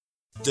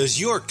Does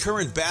your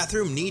current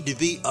bathroom need to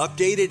be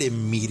updated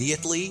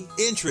immediately?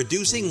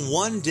 Introducing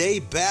One Day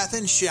Bath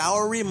and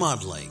Shower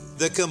Remodeling,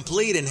 the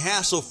complete and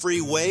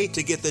hassle-free way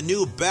to get the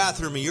new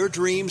bathroom of your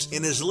dreams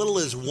in as little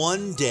as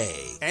 1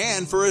 day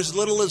and for as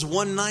little as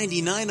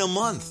 $199 a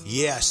month.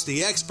 Yes,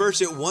 the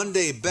experts at One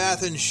Day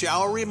Bath and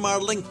Shower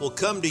Remodeling will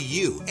come to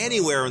you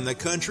anywhere in the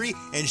country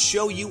and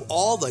show you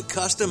all the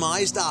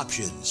customized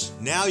options.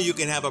 Now you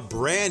can have a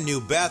brand new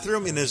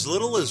bathroom in as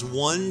little as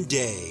 1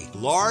 day.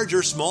 Large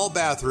or small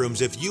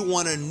bathrooms, if you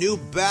want a new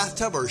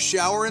bathtub or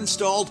shower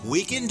installed,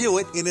 we can do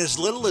it in as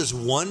little as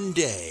 1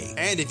 day.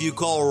 And if you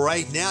call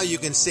right now, you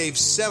can save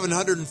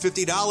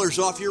 $750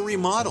 off your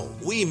remodel.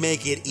 We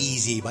make it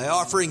easy by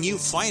offering you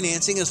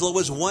financing as low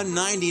as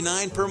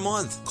 $199 per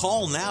month.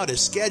 Call now to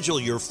schedule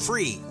your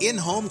free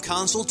in-home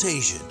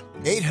consultation.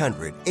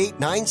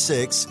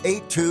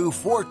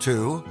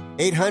 800-896-8242.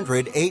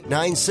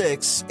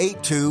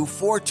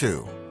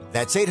 800-896-8242.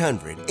 That's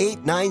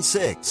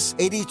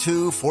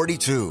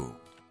 800-896-8242.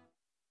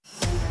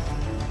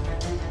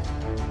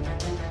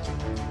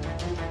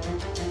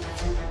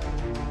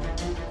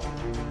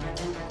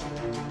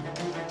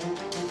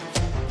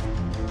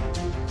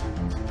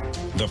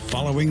 The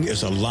following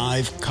is a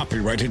live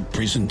copyrighted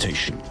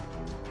presentation.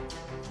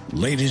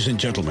 Ladies and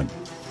gentlemen,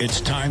 it's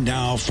time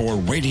now for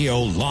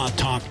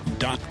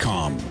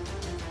RadioLawTalk.com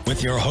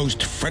with your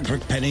host,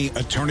 Frederick Penny,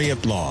 attorney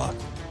at law.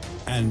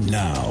 And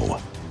now,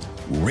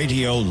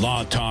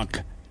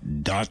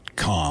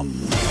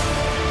 RadioLawTalk.com.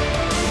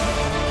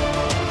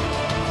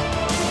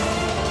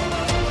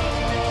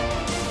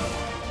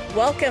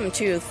 Welcome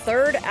to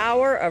third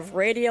hour of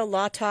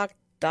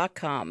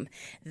RadioLawTalk.com.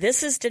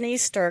 This is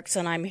Denise Sturks,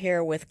 and I'm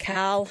here with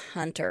Cal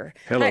Hunter.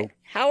 Hello. Hi,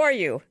 how are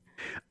you?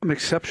 I'm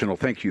exceptional.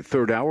 Thank you.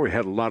 Third hour. We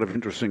had a lot of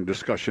interesting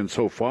discussion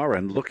so far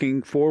and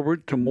looking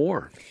forward to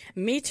more.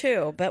 Me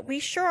too. But we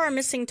sure are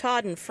missing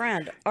Todd and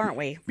Friend, aren't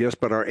we? Yes,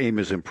 but our aim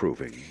is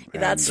improving.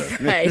 That's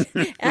right.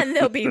 And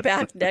they'll be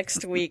back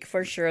next week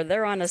for sure.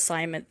 They're on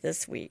assignment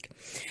this week.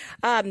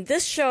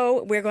 This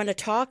show, we're going to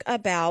talk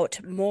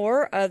about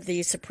more of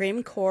the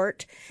Supreme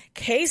Court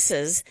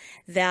cases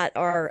that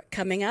are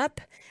coming up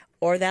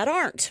or that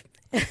aren't.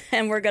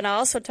 And we're going to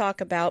also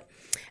talk about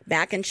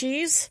mac and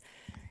cheese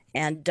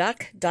and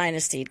Duck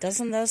Dynasty.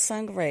 Doesn't those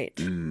sound great?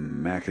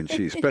 Mac and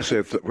cheese, especially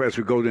as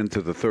we go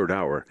into the third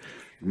hour.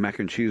 Mac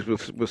and cheese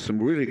with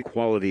some really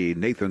quality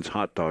Nathan's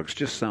hot dogs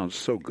just sounds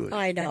so good.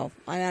 I know.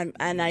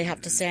 And I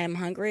have to say I'm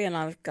hungry, and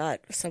I've got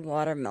some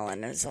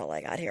watermelon is all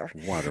I got here.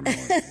 Watermelon.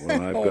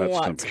 Well, I've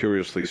got some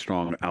curiously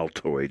strong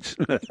Altoids.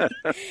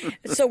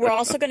 So we're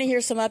also going to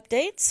hear some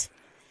updates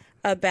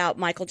about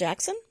Michael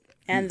Jackson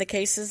and the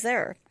cases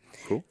there.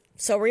 Cool.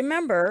 So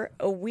remember,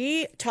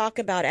 we talk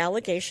about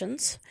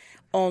allegations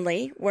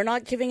only. We're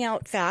not giving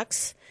out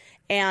facts,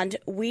 and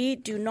we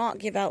do not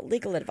give out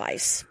legal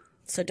advice.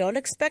 So don't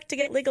expect to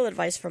get legal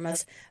advice from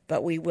us,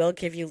 but we will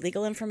give you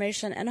legal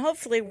information, and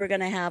hopefully we're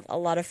going to have a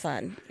lot of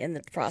fun in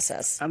the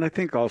process. And I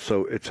think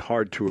also it's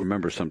hard to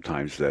remember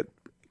sometimes that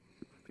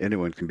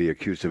anyone can be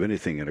accused of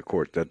anything in a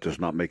court. That does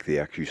not make the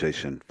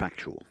accusation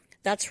factual.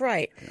 That's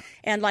right. Yeah.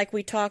 And like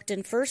we talked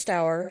in first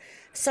hour,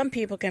 some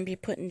people can be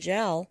put in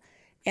jail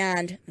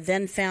and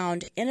then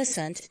found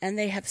innocent, and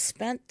they have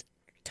spent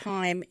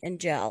time in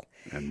jail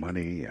and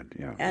money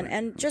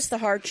and just the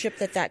hardship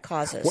that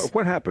causes.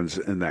 What happens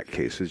in that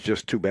case? Is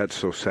just too bad,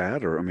 so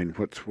sad, or I mean,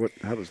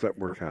 how does that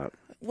work out?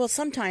 Well,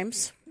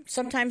 sometimes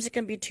it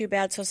can be too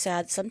bad, so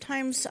sad.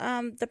 Sometimes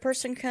the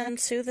person can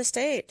sue the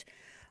state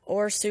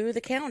or sue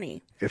the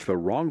county. If they're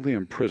wrongly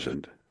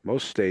imprisoned,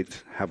 most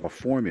states have a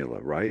formula,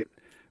 right,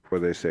 where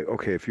they say,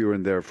 okay, if you're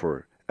in there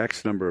for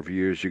X number of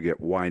years, you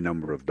get Y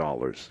number of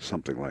dollars,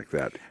 something like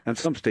that. And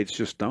some states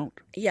just don't.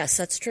 Yes,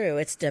 that's true.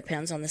 It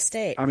depends on the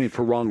state. I mean,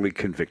 for wrongly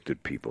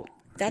convicted people.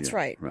 That's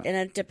right. And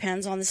it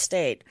depends on the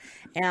state.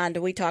 And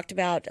we talked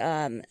about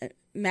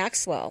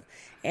Maxwell,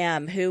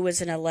 who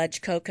was an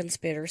alleged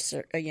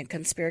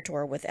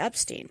co-conspirator with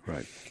Epstein.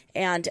 Right.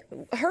 And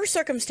her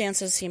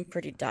circumstances seem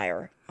pretty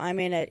dire. I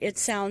mean, it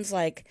sounds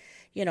like,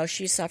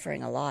 she's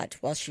suffering a lot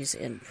while she's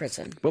in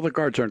prison. Well, the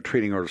guards aren't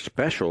treating her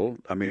special.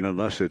 I mean,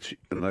 unless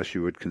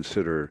you would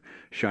consider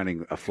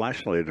shining a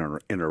flashlight in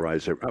her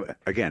eyes.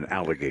 Again,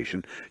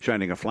 allegation,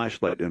 shining a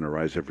flashlight in her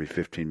eyes every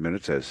 15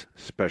 minutes as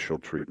special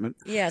treatment.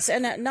 Yes,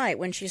 and at night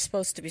when she's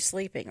supposed to be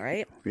sleeping,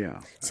 right?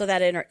 Yeah. So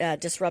that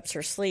disrupts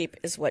her sleep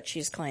is what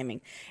she's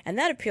claiming. And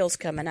that appeal's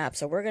coming up,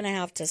 so we're going to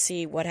have to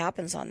see what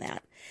happens on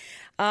that.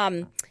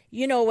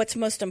 What's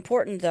most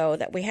important, though,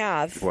 that we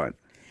have... What?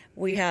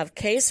 We have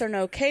case or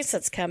no case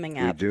that's coming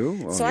up. We do?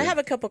 Oh, so I have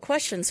a couple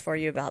questions for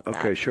you about that.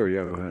 Okay, sure.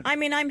 Yeah, go ahead. I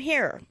mean, I'm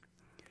here.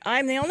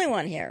 I'm the only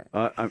one here.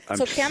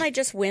 So can I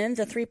just win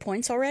the 3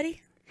 points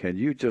already? Can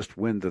you just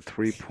win the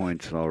 3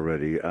 points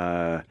already?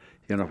 You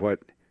know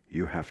what?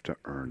 You have to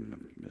earn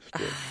them,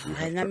 mister.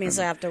 And that means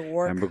I have to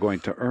work. And we're going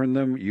to earn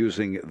them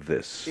using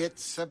this.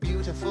 It's a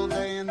beautiful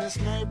day in this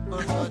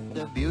neighborhood,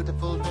 a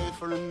beautiful day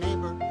for a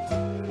neighbor.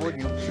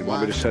 You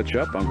want me to set you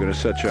up? I'm going to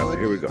set you up.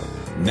 Here we go.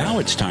 Now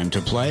it's time to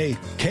play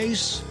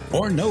Case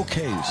or No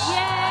Case.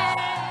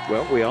 Yay!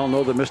 Well, we all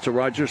know the Mr.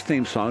 Rogers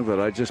theme song that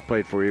I just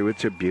played for you.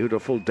 It's a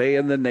beautiful day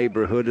in the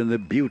neighborhood in the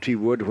beauty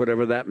wood,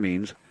 whatever that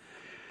means.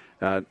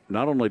 Not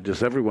only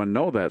does everyone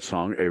know that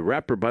song, a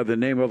rapper by the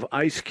name of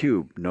Ice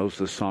Cube knows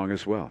the song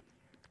as well.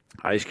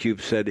 Ice Cube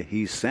said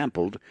he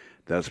sampled,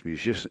 that's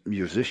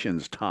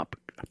musicians'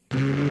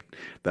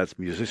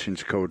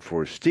 code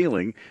for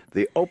stealing,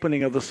 the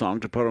opening of the song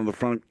to put on the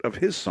front of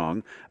his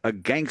song, A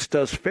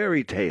Gangsta's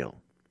Fairy Tale.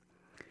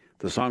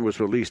 The song was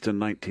released in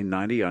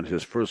 1990 on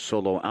his first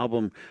solo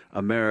album,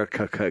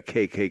 America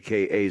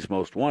KKKA's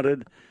Most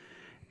Wanted.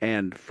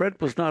 And Fred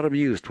was not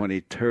amused when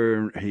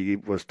he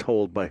was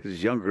told by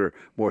his younger,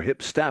 more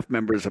hip staff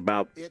members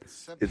about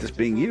this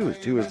being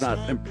used. He was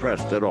not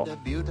impressed at all.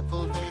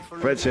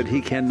 Fred said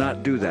he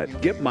cannot do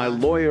that. Get my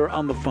lawyer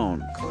on the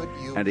phone.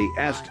 And he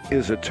asked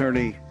his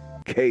attorney,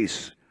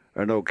 case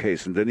or no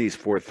case. And Denise,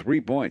 for 3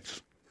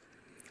 points.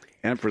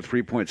 And for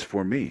 3 points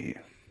for me.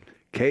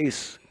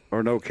 Case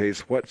or no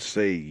case, what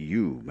say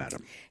you,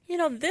 madam? You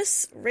know,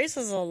 this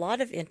raises a lot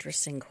of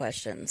interesting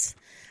questions.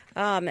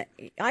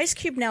 Ice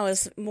Cube now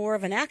is more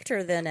of an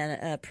actor than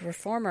a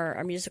performer,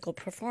 a musical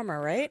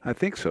performer, right? I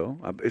think so.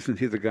 Isn't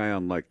he the guy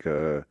on like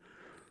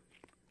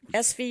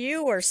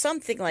SVU or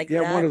something like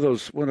that? Yeah,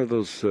 one of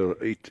those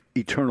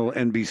eternal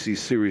NBC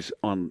series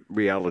on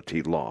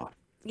reality law.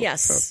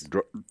 Yes.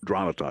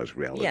 Dramatized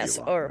reality law. Yes,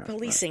 or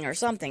policing or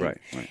something. Right.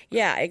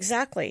 Yeah,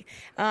 exactly.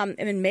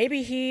 And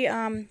maybe he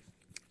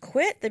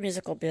quit the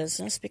musical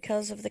business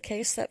because of the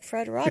case that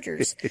Fred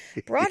Rogers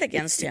brought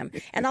against him.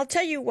 And I'll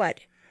tell you what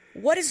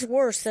is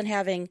worse than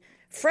having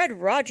Fred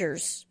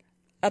Rogers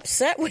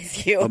upset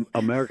with you?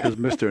 America's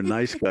Mr.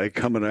 Nice Guy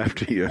coming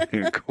after you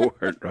in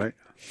court, right?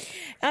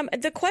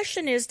 The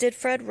question is, did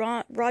Fred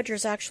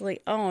Rogers actually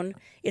own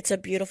It's a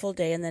Beautiful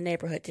Day in the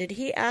Neighborhood? Did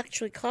he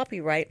actually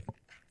copyright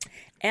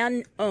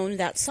and own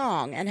that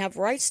song and have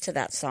rights to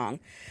that song?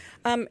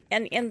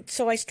 And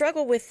so I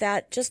struggle with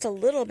that just a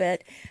little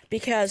bit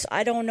because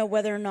I don't know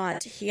whether or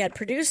not he had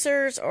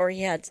producers or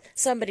he had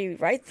somebody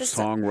write the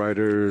song.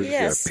 Songwriters,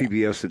 yes.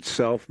 PBS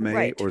itself may,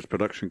 right. or his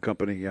production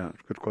company. Yeah,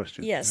 good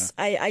question. Yes,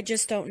 yeah. I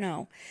just don't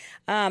know.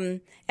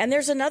 And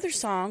there's another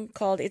song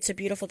called It's a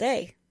Beautiful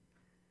Day.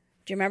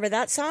 Do you remember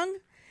that song?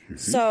 Mm-hmm.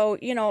 So,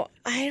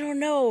 I don't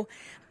know.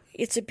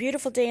 It's a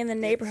beautiful day in the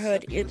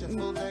neighborhood.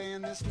 Beautiful day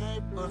in this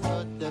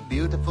neighborhood, a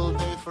beautiful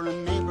day for a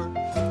neighbor.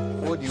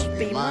 Would you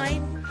be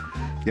mine?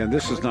 Yeah, and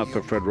this is not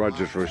the Fred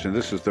Rogers version.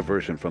 This is the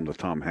version from the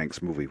Tom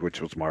Hanks movie,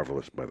 which was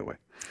marvelous, by the way.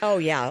 Oh,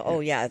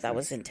 yeah. That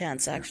was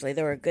intense, actually.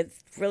 There were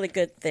really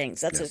good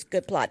things. That's a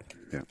good plot.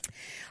 Yeah.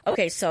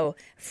 Okay, so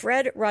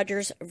Fred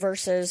Rogers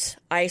versus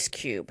Ice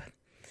Cube.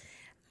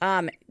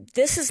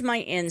 This is my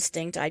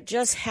instinct. I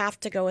just have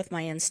to go with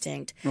my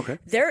instinct. Okay.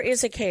 There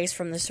is a case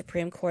from the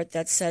Supreme Court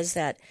that says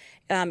that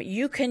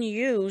you can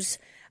use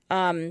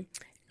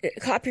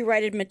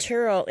copyrighted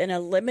material in a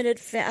limited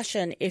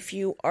fashion if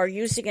you are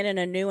using it in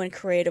a new and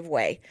creative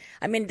way.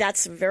 I mean,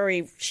 that's a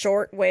very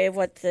short way of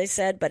what they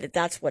said, but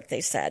that's what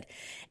they said.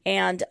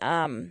 And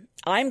I'm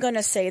going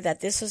to say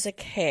that this is a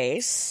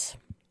case,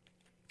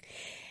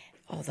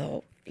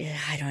 although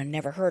I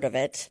never heard of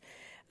it.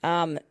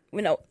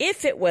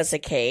 If it was a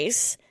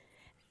case,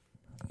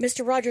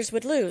 Mr. Rogers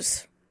would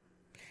lose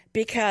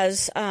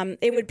because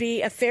it would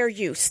be a fair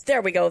use. There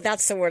we go.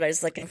 That's the word I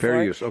was looking for.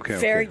 Fair use. Okay.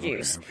 Fair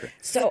use. Okay.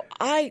 So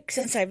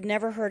since I've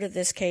never heard of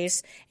this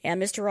case and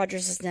Mr.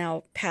 Rogers is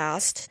now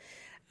passed,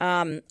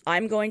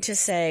 I'm going to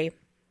say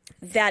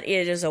that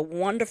it is a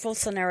wonderful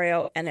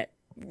scenario and it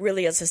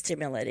really is a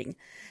stimulating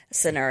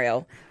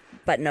scenario.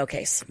 But no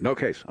case. No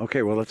case.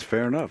 Okay, well, that's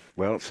fair enough.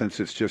 Well, since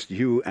it's just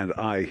you and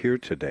I here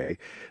today,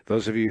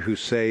 those of you who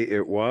say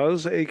it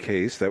was a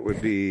case, that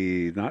would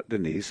be not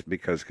Denise,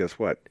 because guess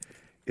what?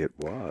 It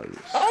was.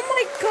 Oh,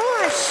 my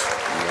gosh.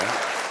 Yeah.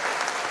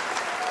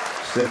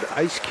 Said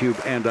Ice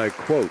Cube, and I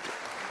quote,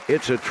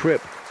 "It's a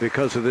trip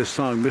because of this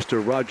song,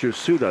 Mr. Rogers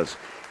sued us.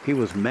 He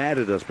was mad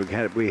at us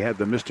because we had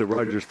the Mr.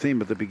 Rogers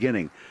theme at the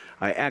beginning.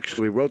 I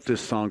actually wrote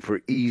this song for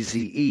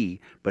Eazy-E,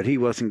 but he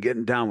wasn't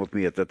getting down with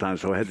me at the time,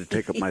 so I had to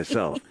take it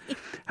myself."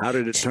 How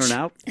did it turn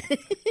out?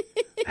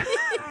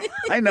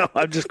 I know,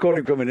 I'm just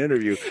quoting from an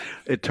interview.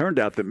 It turned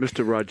out that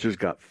Mr. Rogers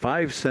got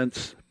 5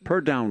 cents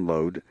per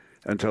download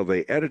until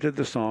they edited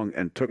the song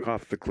and took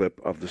off the clip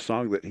of the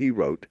song that he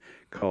wrote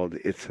called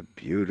It's a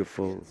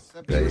Beautiful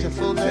Day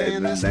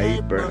in the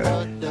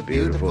Neighborhood. A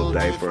beautiful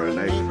day for a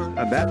neighbor.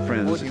 And that,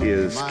 friends,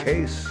 is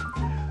Case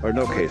or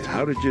No Case.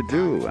 How did you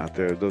do out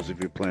there, those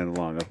of you playing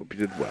along? I hope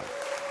you did well.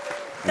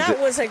 That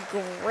was a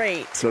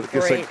great I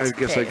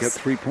guess I case. get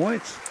 3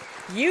 points.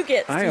 You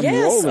get, I am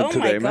yes, rolling oh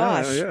today, my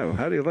gosh. man. Yeah,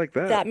 how do you like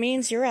that? That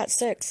means you're at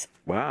 6.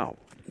 Wow.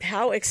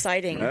 How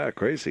exciting. Yeah,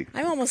 crazy.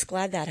 I'm almost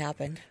glad that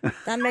happened.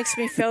 That makes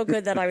me feel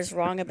good that I was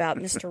wrong about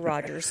Mr.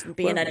 Rogers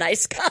being a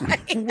nice guy.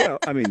 Well,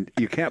 I mean,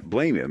 you can't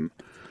blame him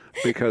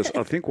because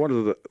I think one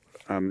of the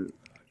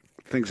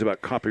things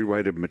about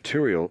copyrighted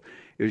material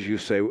is you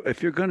say,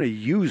 if you're going to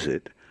use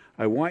it,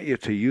 I want you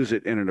to use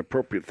it in an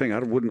appropriate thing. I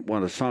wouldn't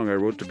want a song I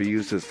wrote to be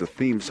used as the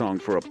theme song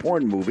for a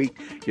porn movie.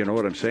 You know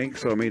what I'm saying?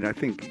 So, I mean, I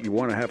think you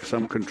want to have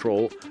some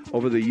control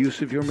over the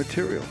use of your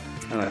material.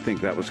 And I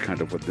think that was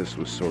kind of what this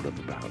was sort of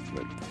about.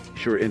 But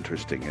sure,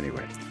 interesting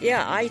anyway.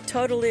 Yeah, I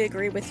totally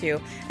agree with you.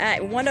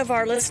 One of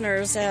our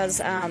listeners has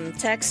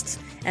texted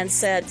and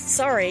said,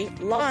 sorry,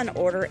 Law and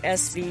Order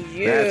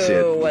SVU. That's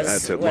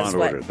it. Law and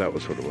what, Order. That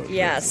was what it was.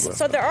 Yes.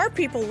 So there are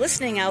people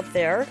listening out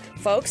there,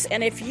 folks.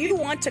 And if you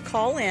want to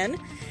call in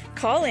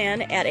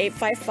at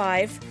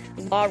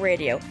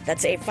 855-LAW-RADIO.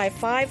 That's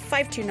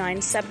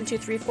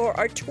 855-529-7234,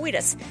 or tweet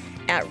us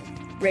at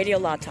Radio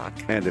Law Talk.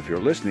 And if you're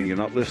listening, you're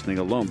not listening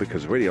alone,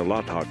 because Radio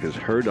Law Talk is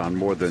heard on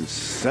more than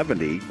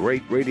 70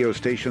 great radio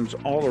stations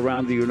all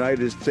around the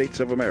United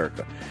States of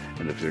America.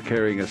 And if you're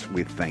carrying us,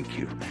 we thank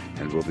you.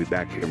 And we'll be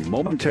back here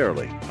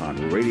momentarily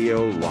on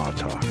Radio Law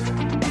Talk.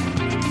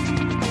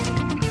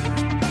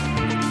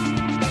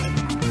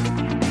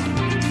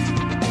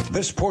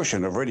 This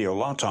portion of Radio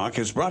Law Talk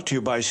is brought to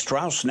you by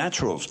Strauss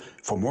Naturals.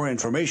 For more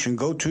information,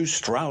 go to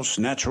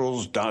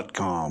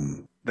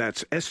StraussNaturals.com.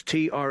 That's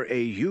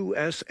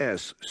STRAUSS,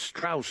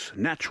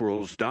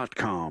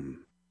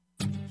 StraussNaturals.com.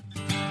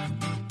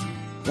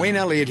 Wayne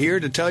Elliott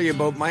here to tell you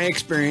about my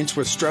experience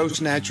with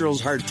Strauss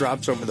Naturals Heart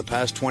Drops over the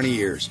past 20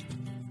 years.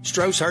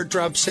 Strauss Heart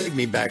Drops saved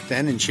me back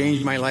then and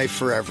changed my life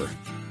forever.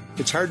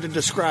 It's hard to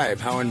describe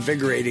how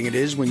invigorating it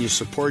is when you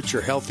support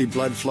your healthy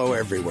blood flow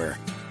everywhere.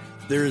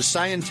 There is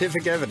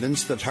scientific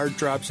evidence that Heart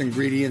Drops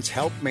ingredients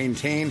help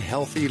maintain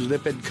healthy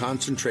lipid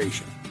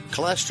concentration.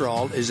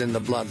 Cholesterol is in the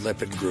blood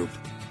lipid group.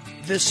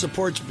 This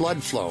supports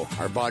blood flow,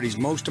 our body's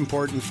most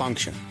important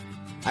function.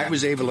 I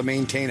was able to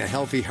maintain a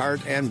healthy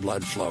heart and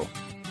blood flow.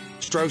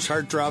 Strauss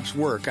Heart Drops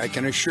work, I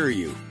can assure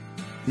you.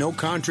 No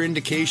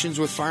contraindications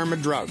with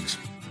pharma drugs.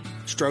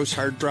 Strauss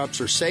Heart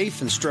Drops are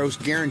safe, and Strauss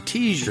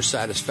guarantees your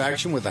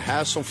satisfaction with a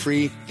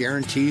hassle-free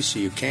guarantee, so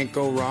you can't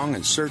go wrong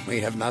and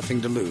certainly have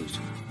nothing to lose.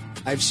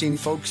 I've seen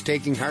folks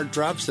taking Heart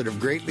Drops that have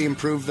greatly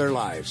improved their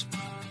lives.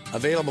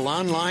 Available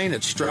online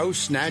at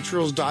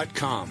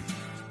StraussNaturals.com.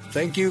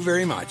 Thank you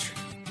very much.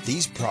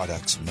 These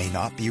products may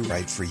not be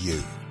right for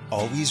you.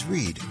 Always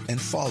read and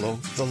follow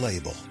the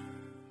label.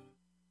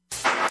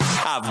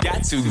 I've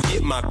got to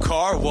get my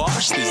car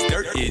washed. This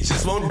dirt, it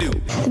just won't do.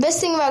 The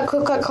best thing about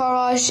Quick Quack Car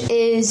Wash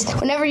is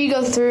whenever you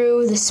go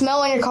through, the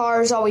smell in your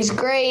car is always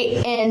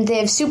great, and they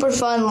have super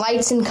fun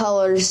lights and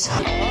colors.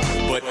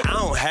 But I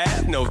don't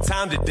have no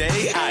time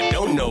today. I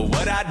don't know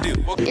what I do.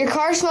 Your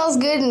car smells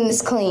good and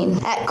it's clean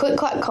at Quick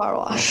Quack Car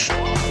Wash.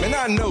 And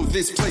I know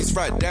this place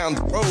right down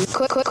the road.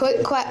 Quick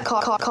Quack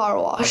Car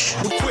Wash.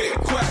 Quick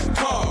Quack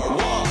Car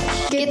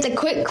Wash. Get the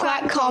Quick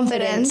Quack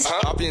confidence.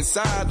 Hop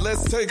inside,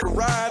 let's take a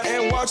ride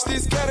and watch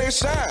this cat and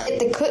shine. Get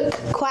the Quick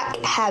Quack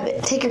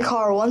habit. Take your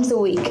car once a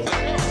week.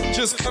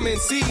 Just come and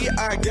see,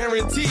 I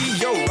guarantee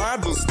your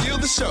ride will steal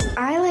the show.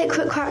 I like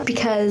Quick Quack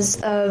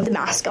because of the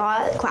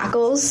mascot,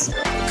 Quackles.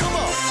 Come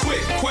on,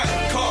 Quick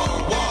Quack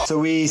Car Wash. So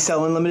we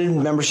sell unlimited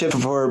membership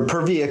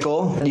per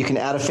vehicle. You can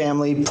add a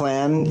family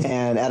plan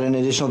and add an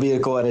additional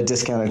vehicle at a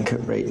discounted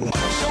rate. Don't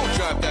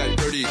drive that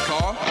dirty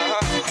car.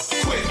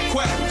 Quick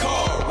Quack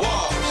Car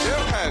Wash. They'll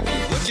have you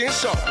looking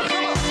sharp.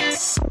 Come on.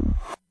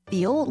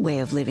 The old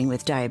way of living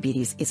with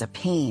diabetes is a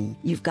pain.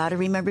 You've got to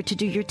remember to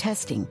do your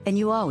testing, and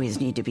you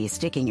always need to be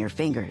sticking your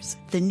fingers.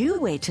 The new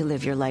way to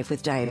live your life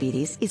with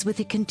diabetes is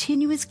with a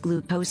continuous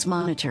glucose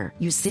monitor.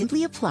 You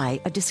simply apply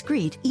a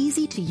discreet,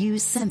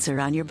 easy-to-use sensor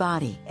on your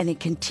body, and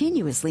it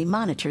continuously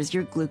monitors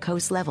your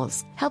glucose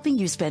levels, helping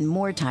you spend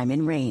more time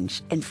in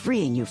range and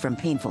freeing you from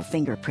painful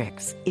finger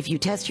pricks. If you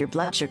test your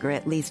blood sugar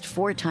at least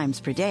 4 times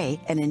per day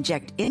and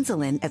inject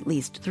insulin at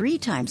least 3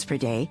 times per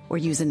day, or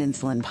use an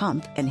insulin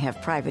pump and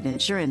have private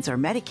insurance or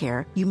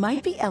Medicare, you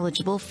might be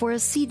eligible for a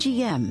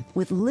CGM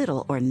with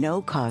little or no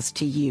cost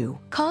to you.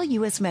 Call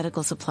U.S.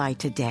 Medical Supply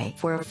today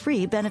for a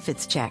free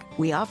benefits check.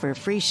 We offer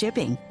free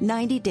shipping,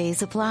 90-day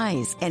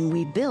supplies, and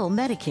we bill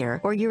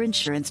Medicare or your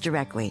insurance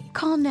directly.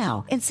 Call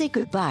now and say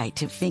goodbye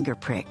to finger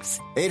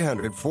pricks.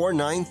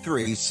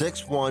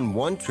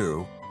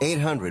 800-493-6112.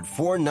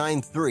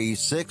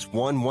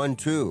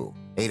 800-493-6112.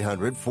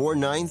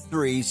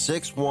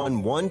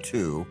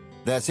 800-493-6112.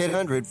 That's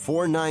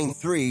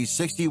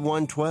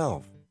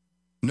 800-493-6112.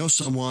 Know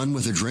someone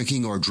with a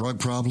drinking or drug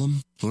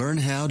problem? Learn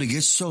how to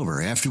get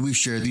sober after we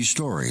share these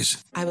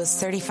stories. I was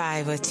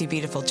 35 with 2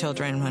 beautiful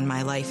children when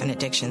my life and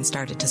addiction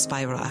started to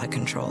spiral out of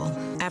control.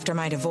 After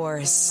my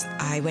divorce,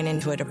 I went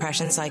into a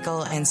depression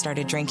cycle and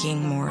started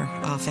drinking more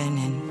often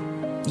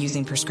and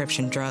using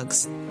prescription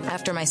drugs.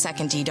 After my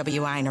second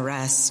DWI and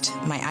arrest,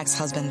 my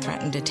ex-husband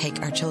threatened to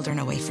take our children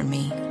away from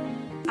me.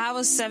 I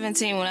was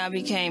 17 when I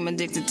became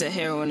addicted to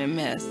heroin and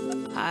meth.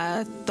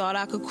 I thought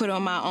I could quit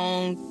on my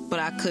own, but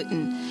I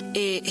couldn't.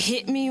 It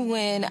hit me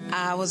when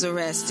I was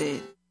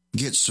arrested.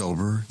 Get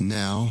sober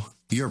now.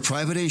 Your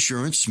private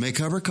insurance may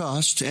cover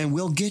costs, and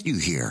we'll get you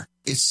here.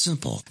 It's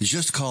simple.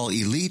 Just call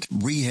Elite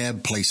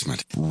Rehab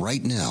Placement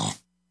right now.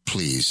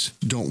 Please,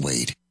 don't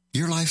wait.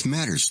 Your life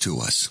matters to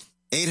us.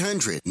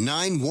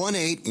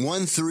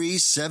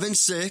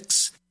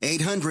 800-918-1376.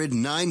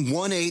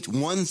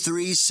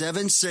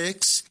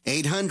 800-918-1376.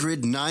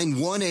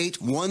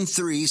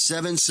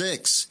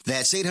 800-918-1376.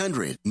 That's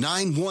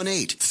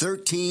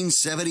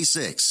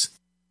 800-918-1376.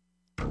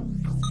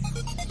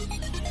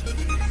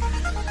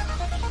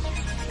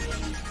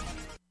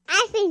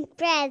 I think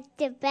Brad's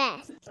the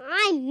best.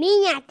 I'm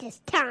me at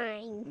this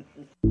time.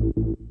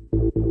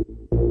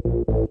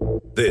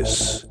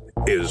 This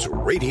is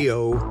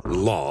Radio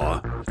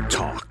Law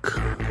Talk.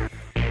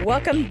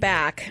 Welcome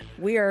back.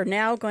 We are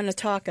now going to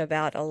talk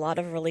about a lot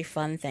of really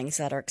fun things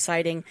that are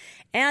exciting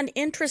and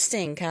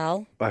interesting,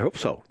 Cal. I hope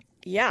so.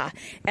 Yeah.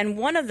 And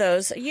one of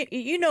those,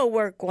 you know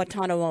where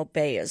Guantanamo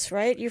Bay is,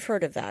 right? You've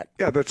heard of that.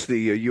 Yeah, that's the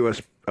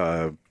U.S.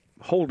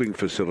 Holding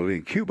facility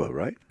in Cuba,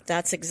 right?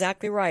 That's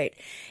exactly right.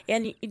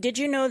 And did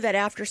you know that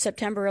after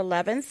September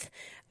 11th,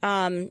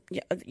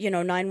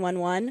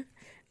 9/11,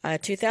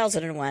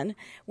 2001,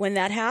 when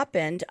that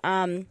happened,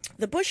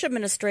 the Bush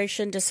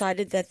administration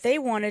decided that they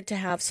wanted to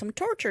have some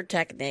torture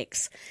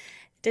techniques.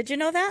 Did you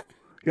know that?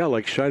 Yeah,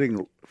 like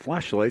shining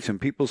flashlights in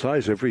people's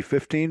eyes every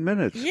 15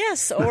 minutes.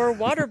 Yes, or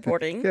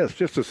waterboarding. Yes,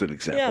 just as an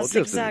example. Yes,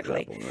 just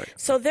exactly. An example, right.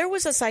 So there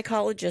was a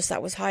psychologist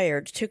that was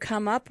hired to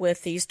come up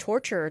with these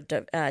torture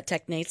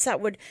techniques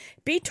that would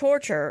be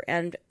torture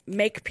and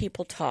make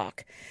people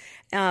talk.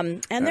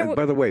 And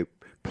by the way,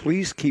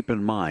 please keep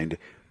in mind,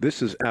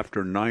 this is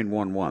after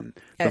 9/11,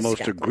 the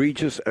most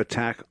egregious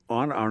attack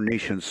on our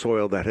nation's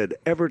soil that had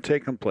ever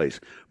taken place.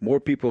 More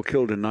people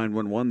killed in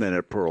 9/11 than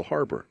at Pearl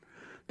Harbor.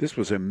 This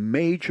was a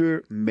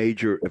major,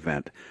 major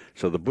event.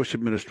 So the Bush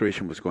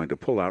administration was going to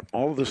pull out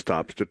all of the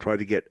stops to try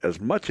to get as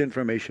much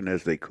information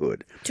as they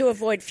could. To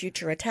avoid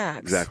future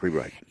attacks. Exactly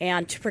right.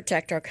 And to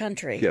protect our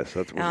country. Yes,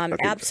 that's what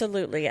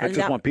absolutely. I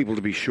just want people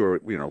to be sure,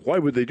 why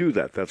would they do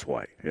that? That's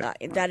why. Yeah.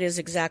 That is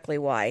exactly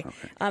why.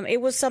 Okay.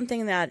 It was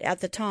something that at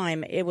the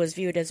time it was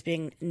viewed as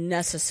being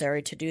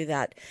necessary to do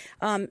that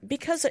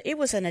because it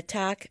was an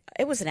attack,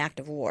 it was an act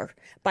of war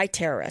by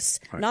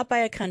terrorists, not by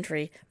a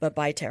country, but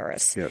by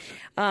terrorists. Yes.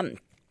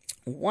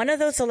 One of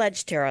those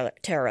alleged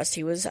terrorists,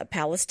 he was a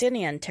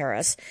Palestinian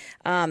terrorist.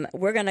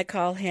 We're going to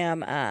call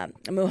him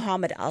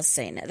Muhammad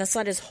al-Sain. That's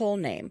not his whole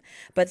name,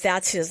 but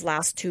that's his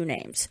last two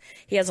names.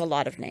 He has a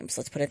lot of names,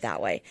 let's put it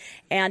that way.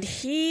 And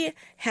he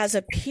has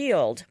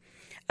appealed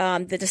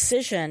the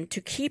decision to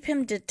keep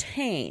him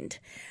detained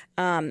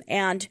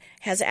and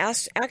has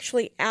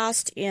actually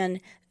asked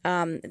in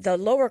the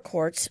lower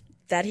courts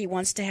that he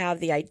wants to have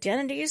the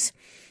identities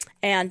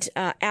and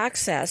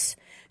access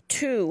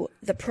to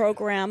the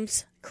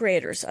program's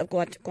creators of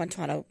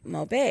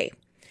Guantanamo Bay.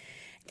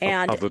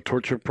 And of the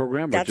torture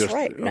program? That's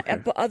right. Okay.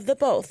 Of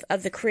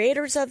the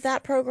creators of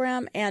that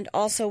program, and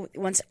also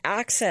wants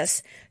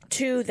access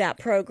to that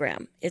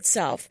program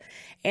itself.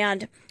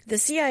 And the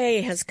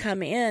CIA has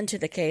come into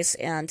the case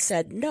and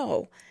said,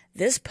 no,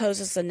 this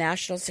poses a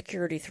national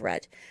security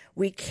threat.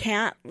 We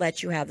can't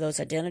let you have those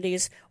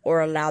identities or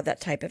allow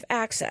that type of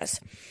access.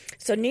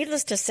 So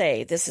needless to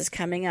say, this is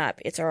coming up.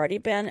 It's already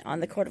been on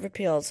the Court of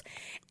Appeals,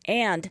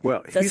 and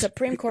the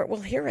Supreme Court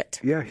will hear it.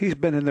 Yeah, he's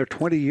been in there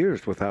 20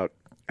 years without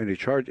any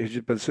charge. He's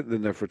just been sitting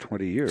in there for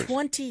 20 years.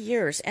 20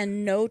 years,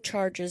 and no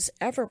charges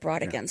ever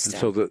brought against him.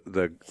 So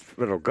the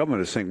federal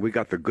government is saying, we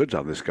got the goods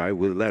on this guy.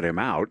 We'll let him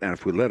out. And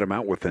if we let him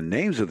out with the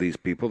names of these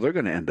people, they're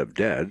going to end up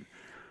dead.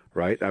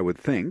 Right, I would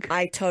think.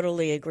 I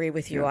totally agree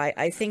with you. Yeah.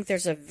 I think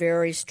there's a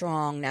very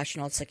strong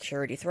national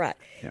security threat.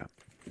 Yeah.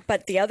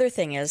 But the other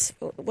thing is,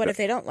 what if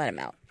they don't let him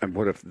out? And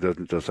what if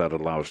does that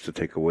allow us to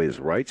take away his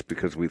rights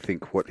because we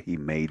think what he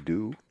may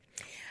do?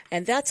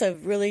 And that's a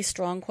really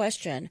strong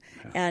question.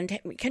 Yeah. And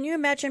can you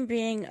imagine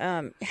being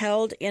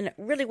held in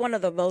really one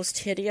of the most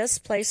hideous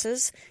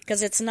places?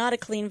 Because it's not a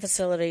clean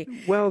facility.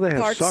 Well, they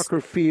have soccer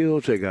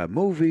fields. They got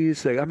movies.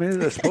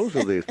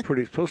 Supposedly it's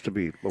supposed to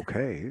be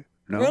okay.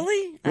 No?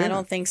 Really? Yeah. I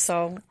don't think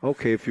so.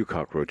 Okay, a few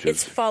cockroaches.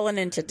 It's fallen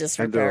into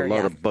disrepair. And there are a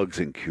lot of bugs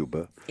in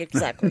Cuba.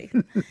 Exactly.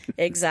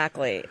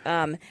 Exactly.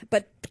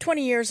 But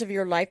 20 years of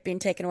your life being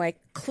taken away,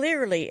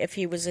 clearly if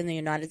he was in the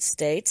United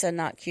States and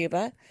not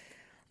Cuba,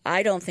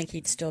 I don't think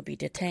he'd still be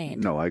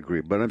detained. No, I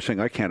agree. But I'm saying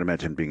I can't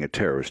imagine being a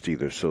terrorist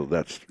either. So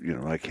that's,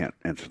 I can't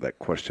answer that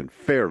question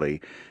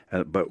fairly.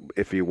 But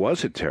if he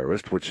was a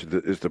terrorist, which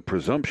is the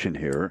presumption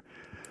here,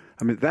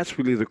 that's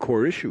really the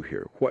core issue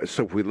here.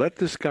 So if we let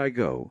this guy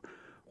go,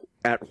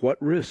 at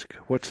what risk?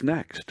 What's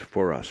next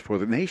for us, for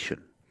the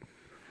nation?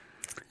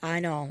 I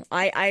know.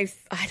 I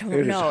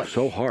don't know. It is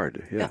so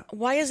hard. Yeah.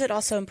 Why is it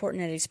also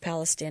important that he's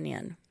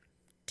Palestinian?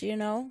 Do you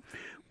know?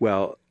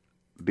 Well,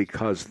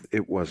 because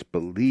it was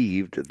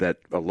believed that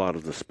a lot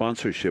of the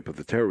sponsorship of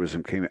the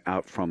terrorism came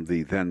out from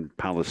the then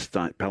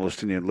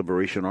Palestinian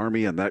Liberation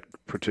Army and that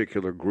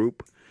particular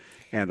group,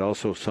 and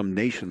also some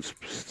nations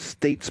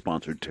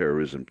state-sponsored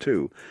terrorism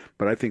too.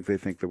 But I think they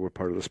think that we're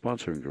part of the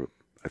sponsoring group.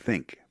 I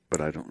think. But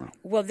I don't know.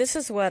 Well, this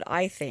is what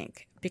I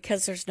think,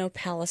 because there's no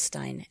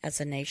Palestine as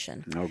a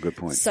nation. Oh, good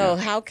point. So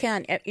how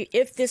can,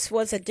 if this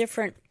was a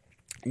different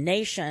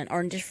nation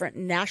or a different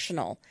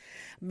national,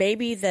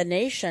 maybe the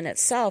nation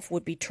itself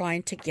would be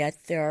trying to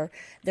get their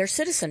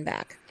citizen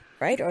back.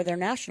 right? Or their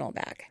national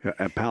back. Yeah,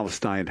 and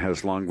Palestine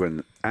has long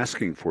been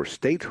asking for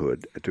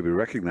statehood, to be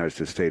recognized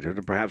as statehood,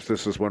 and perhaps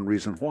this is one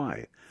reason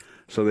why.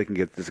 So they can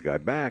get this guy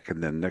back,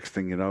 and then next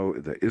thing you know,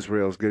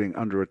 Israel's getting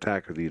under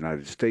attack, or the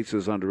United States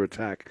is under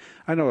attack.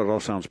 I know it all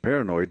sounds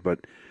paranoid,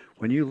 but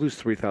when you lose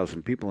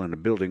 3,000 people in a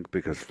building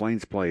because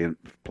flames play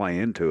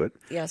into it,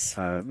 yes,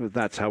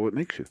 that's how it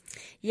makes you.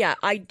 Yeah,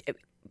 I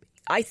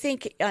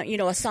think,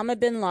 Osama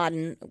bin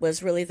Laden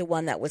was really the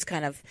one that was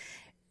kind of,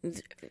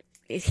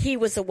 he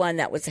was the one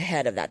that was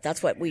ahead of that.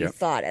 That's what we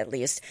thought, at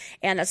least.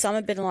 And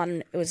Osama bin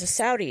Laden was a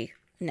Saudi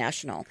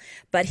national,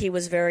 but he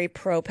was very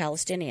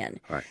pro-Palestinian.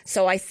 Right.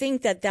 So I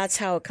think that's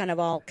how kind of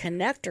all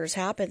connectors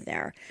happen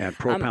there. And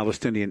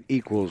pro-Palestinian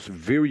equals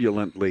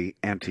virulently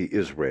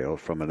anti-Israel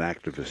from an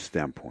activist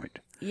standpoint.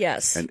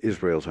 Yes. And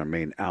Israel's our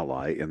main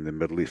ally in the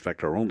Middle East. In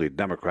fact, our only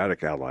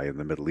democratic ally in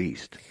the Middle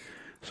East.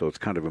 So it's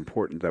kind of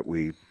important that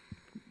we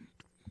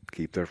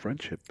keep their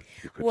friendship,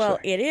 you could say.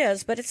 It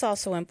is, but it's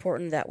also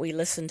important that we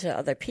listen to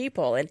other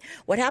people. And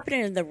what happened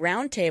in the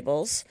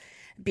roundtables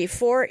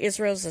before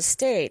Israel's a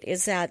state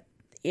is that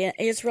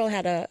Israel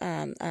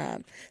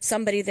had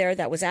somebody there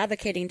that was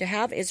advocating to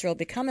have Israel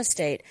become a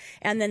state,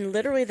 and then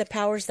literally the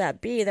powers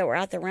that be that were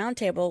at the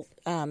roundtable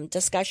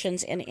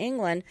discussions in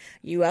England,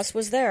 U.S.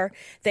 was there,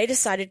 they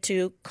decided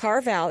to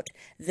carve out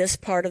this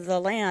part of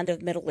the land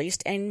of Middle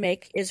East and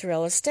make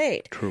Israel a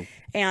state. True.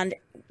 And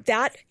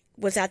that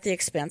was at the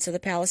expense of the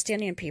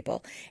Palestinian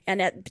people.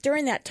 And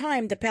during that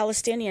time,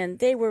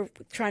 they were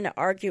trying to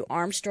argue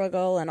arms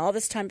struggle and all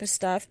this type of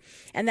stuff.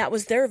 And that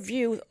was their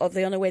view of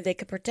the only way they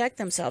could protect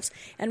themselves.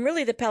 And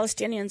really, the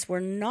Palestinians were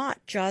not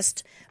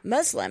just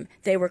Muslim.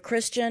 They were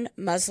Christian,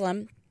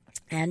 Muslim,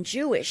 and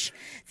Jewish.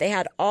 They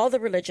had all the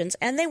religions,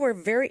 and they were a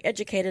very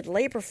educated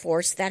labor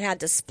force that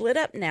had to split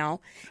up now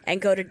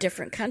and go to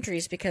different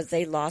countries because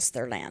they lost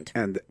their land.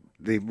 And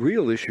the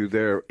real issue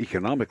there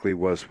economically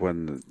was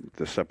when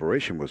the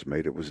separation was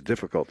made, it was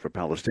difficult for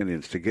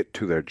Palestinians to get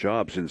to their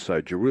jobs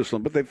inside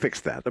Jerusalem, but they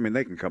fixed that. I mean,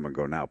 they can come and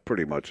go now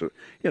pretty much.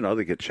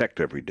 They get checked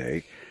every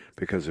day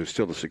because there's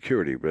still a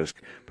security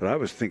risk. But I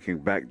was thinking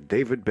back,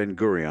 David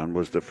Ben-Gurion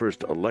was the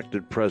first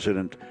elected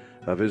president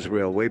of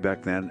Israel way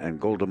back then, and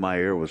Golda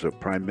Meir was a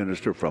prime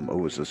minister who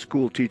was a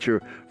school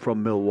teacher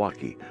from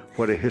Milwaukee.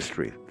 What a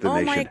history the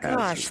nation has. Oh my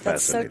gosh,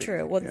 that's so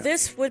true. Well,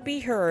 this would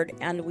be heard,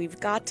 and we've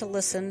got to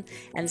listen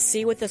and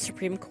see what the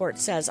Supreme Court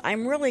says.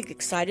 I'm really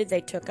excited they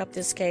took up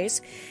this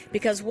case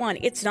because, one,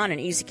 it's not an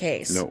easy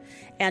case. No.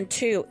 And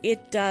two,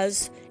 it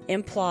does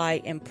imply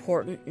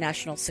important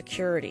national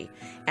security.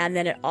 And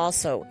then it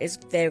also is,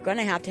 they're going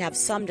to have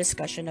some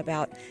discussion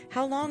about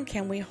how long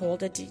can we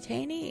hold a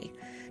detainee?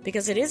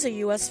 Because it is a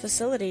U.S.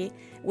 facility,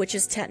 which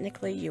is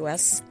technically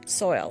U.S.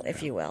 soil,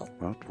 if you will.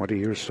 Well, 20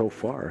 years so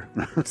far.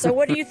 So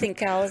what do you think,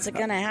 Cal? Is it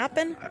going to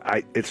happen?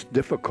 It's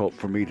difficult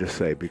for me to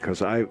say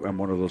because I am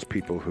one of those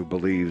people who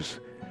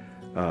believes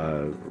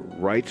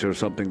rights are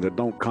something that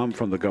don't come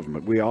from the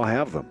government. We all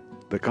have them.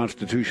 The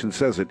Constitution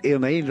says it,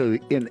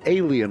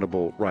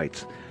 inalienable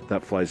rights.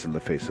 That flies in the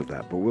face of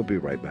that. But we'll be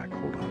right back.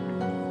 Hold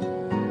on.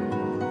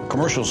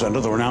 Commercials and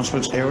other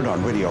announcements aired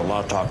on Radio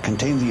Law Talk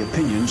contain the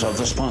opinions of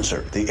the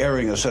sponsor. The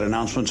airing of said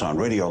announcements on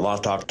Radio Law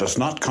Talk does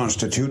not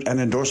constitute an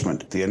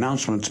endorsement. The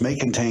announcements may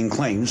contain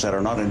claims that are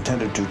not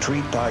intended to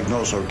treat,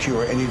 diagnose, or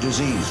cure any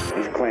disease.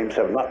 These claims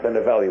have not been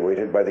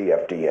evaluated by the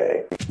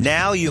FDA.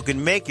 Now you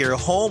can make your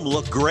home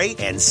look great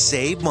and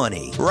save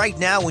money. Right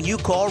now, when you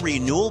call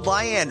Renewal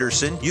by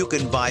Andersen, you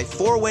can buy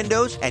 4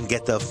 windows and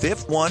get the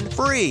 5th one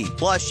free.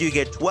 Plus, you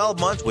get 12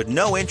 months with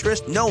no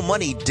interest, no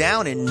money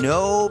down, and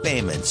no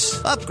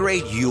payments. Upgrade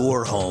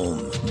your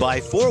home. Buy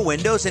 4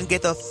 windows and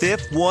get the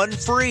 5th one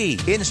free.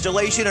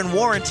 Installation and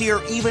warranty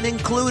are even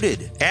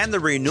included. And the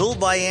Renewal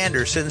by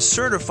Andersen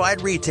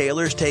certified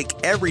retailers take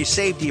every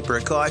safety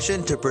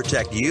precaution to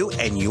protect you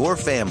and your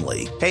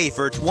family. Hey,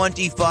 for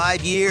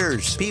 25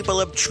 years, people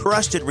have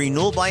trusted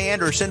Renewal by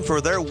Andersen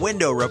for their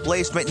window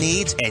replacement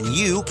needs, and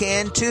you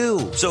can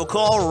too. So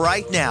call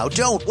right now.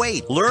 Don't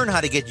wait. Learn how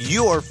to get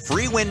your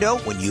free window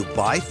when you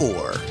buy 4.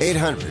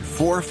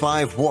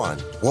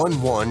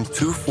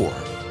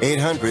 800-451-1124.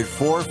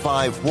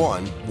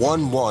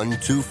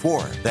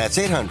 800-451-1124. That's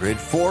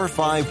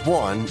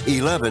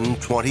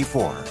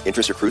 800-451-1124.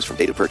 Interest accrues from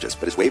date of purchase,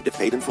 but is waived if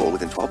paid in full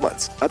within 12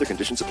 months. Other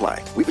conditions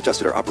apply. We've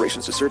adjusted our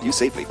operations to serve you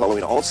safely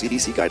following all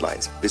CDC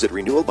guidelines. Visit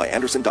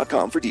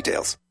renewalbyandersen.com for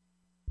details.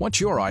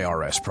 What's your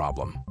IRS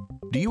problem?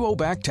 Do you owe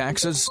back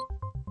taxes?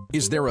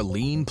 Is there a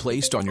lien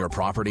placed on your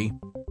property?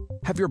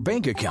 Have your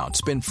bank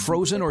accounts been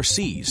frozen or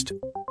seized?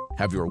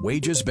 Have your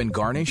wages been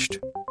garnished?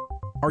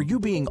 Are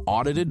you being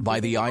audited by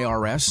the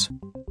IRS?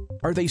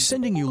 Are they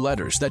sending you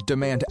letters that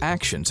demand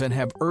actions and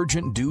have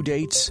urgent due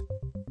dates?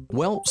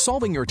 Well,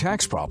 solving your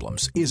tax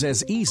problems is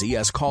as easy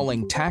as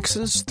calling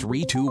Taxes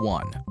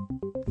 321.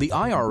 The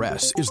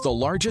IRS is the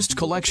largest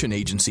collection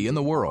agency in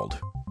the world.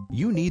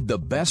 You need the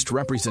best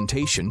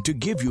representation to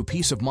give you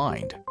peace of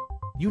mind.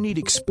 You need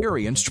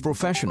experienced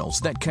professionals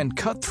that can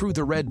cut through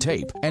the red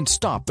tape and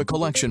stop the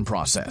collection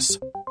process.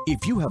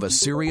 If you have a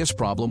serious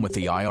problem with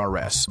the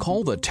IRS,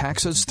 call the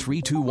Taxes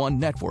 321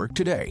 network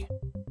today.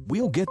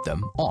 we'll get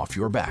them off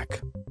your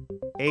back.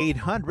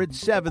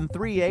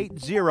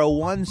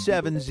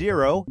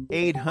 800-738-0170,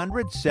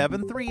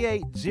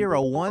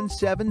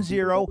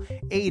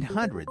 800-738-0170,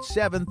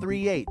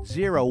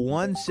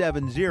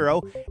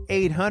 800-738-0170,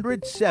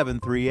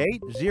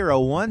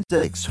 800-738-0170.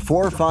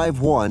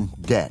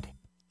 6451-DEAD.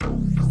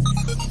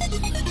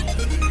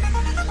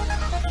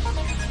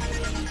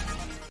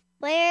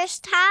 Where's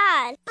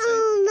Todd?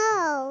 Oh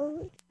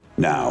no.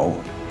 Now,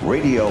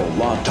 Radio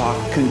Law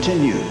Talk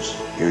continues.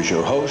 Here's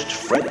your host,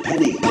 Fred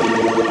Penny.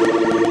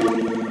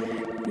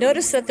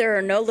 Notice that there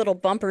are no little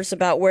bumpers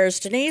about where's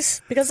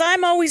Denise, because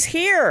I'm always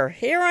here.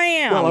 Here I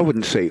am. Well, I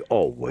wouldn't say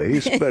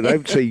always, but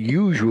I'd say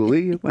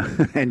usually.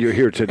 And you're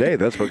here today.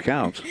 That's what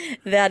counts.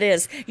 That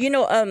is. You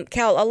know,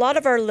 Cal, a lot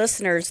of our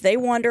listeners, they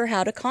wonder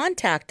how to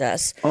contact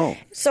us. Oh.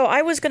 So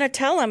I was going to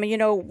tell them, you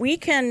know, we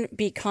can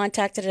be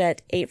contacted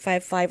at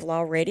 855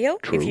 Law Radio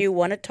if you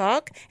want to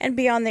talk and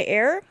be on the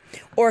air,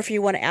 or if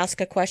you want to ask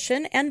a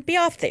question and be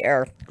off the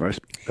air.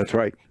 That's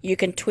right. You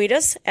can tweet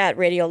us at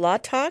Radio Law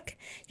Talk.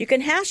 You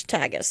can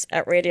hashtag us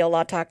at Radio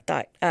Law Talk,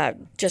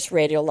 just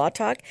Radio Law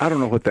Talk. I don't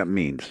know what that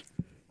means.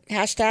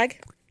 Hashtag?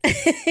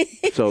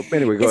 So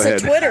anyway, go ahead.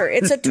 It's a Twitter.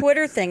 It's a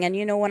Twitter thing. And,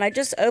 you know, when I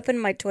just opened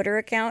my Twitter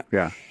account,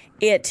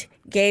 it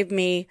gave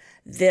me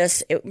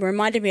this. It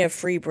reminded me of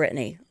Free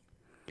Britney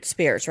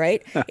Spears,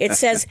 right? It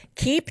says,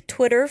 keep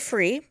Twitter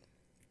free.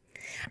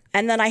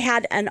 And then I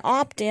had an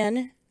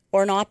opt-in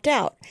or an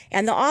opt-out.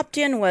 And the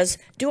opt-in was,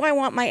 do I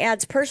want my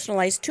ads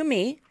personalized to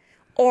me?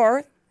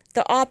 Or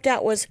the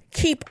opt-out was,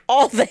 keep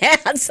all the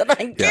ads that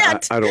I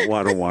get. I don't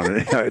want it.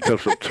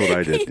 That's what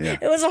I did, yeah.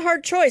 It was a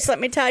hard choice, let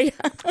me tell you.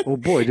 Oh,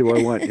 boy, do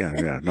I want...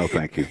 Yeah, no,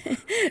 thank you.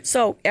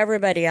 So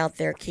everybody out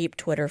there, keep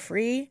Twitter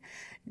free.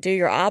 Do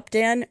your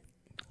opt-in.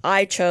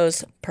 I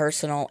chose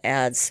personal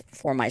ads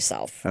for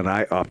myself. And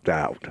I opt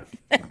out.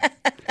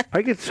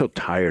 I get so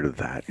tired of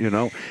that, you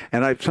know?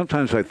 And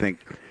sometimes I think...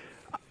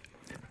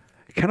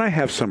 Can I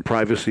have some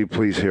privacy,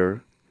 please,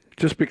 here?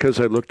 Just because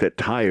I looked at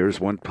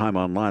tires one time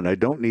online, I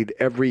don't need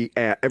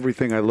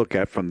everything I look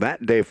at from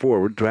that day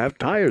forward to have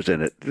tires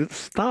in it. Just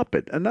stop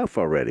it. Enough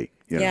already.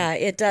 You know? Yeah,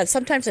 it does.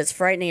 Sometimes it's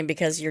frightening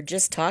because you're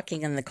just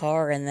talking in the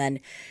car and then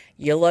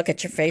you look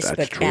at your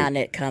Facebook and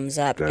it comes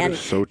up. That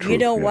is so true. You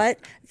know what?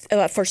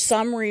 For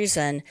some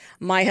reason,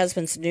 my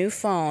husband's new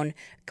phone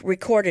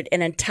recorded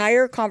an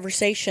entire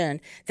conversation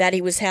that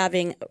he was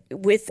having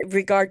with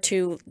regard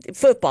to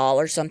football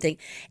or something,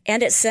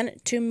 and it sent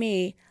it to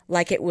me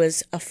like it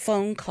was a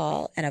phone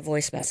call and a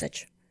voice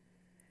message.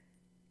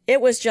 It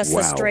was just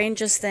the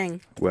strangest thing.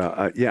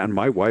 Well, yeah, and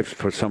my wife,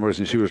 for some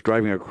reason, she was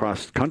driving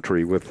across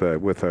country with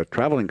a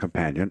traveling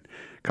companion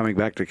coming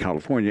back to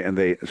California, and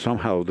the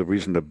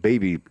reason the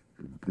baby,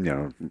 you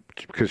know,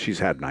 because she's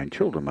had 9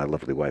 children, my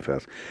lovely wife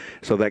has.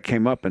 So that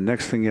came up, and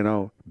next thing you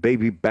know,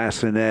 baby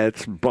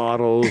bassinets,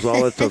 bottles,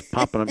 all that stuff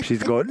popping up.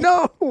 She's going,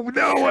 no,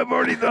 I've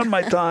already done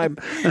my time.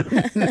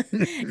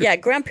 Yeah,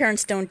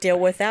 grandparents don't deal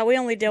with that. We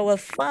only deal with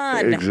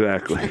fun.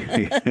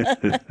 Exactly.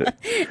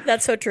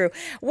 That's so true.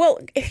 Well,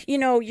 you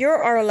know,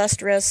 you're our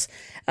illustrious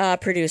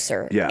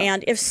producer. Yeah.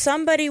 And if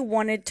somebody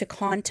wanted to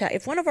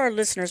if one of our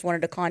listeners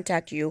wanted to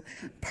contact you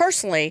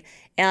personally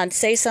and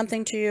say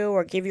something to you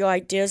or give you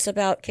ideas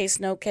about case,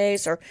 no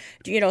case, or,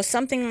 you know,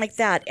 something like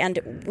that,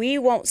 and we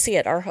won't see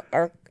it,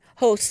 our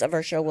hosts of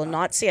our show will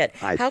not see it,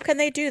 how can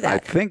they do that? I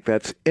think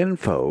that's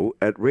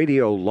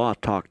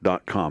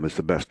info@radiolawtalk.com is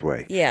the best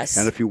way. Yes.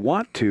 And if you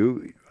want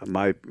to,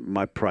 my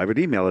private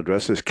email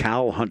address is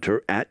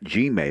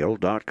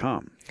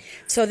calhunter@gmail.com.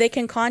 So they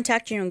can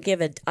contact you and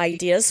give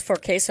ideas for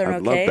case or no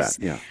I'd love case.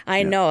 That. Yeah.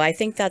 I know. I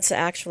think that's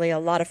actually a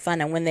lot of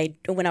fun. And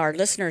when our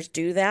listeners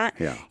do that,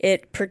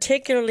 it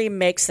particularly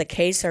makes the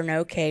case or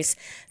no case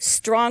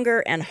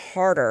stronger and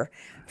harder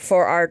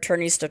for our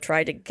attorneys to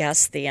try to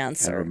guess the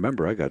answer. And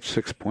remember, I got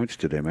 6 points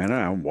today, man.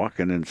 I'm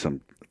walking in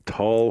some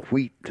tall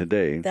wheat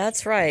today.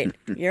 That's right.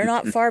 You're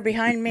not far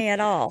behind me at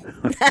all.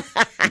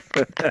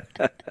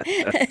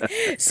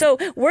 So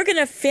we're going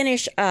to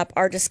finish up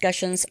our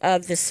discussions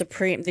of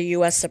the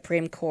U.S.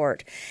 Supreme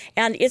Court,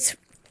 and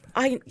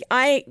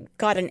I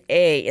got an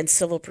A in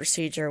civil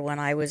procedure when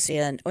I was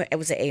it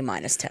was an A-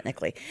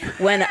 technically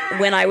when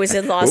I was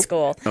in law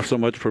school. Not so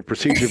much for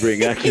procedure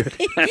being accurate.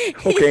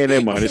 Okay, an A-.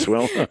 Well,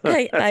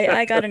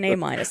 I got an A-.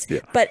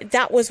 Yeah. But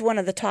that was one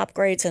of the top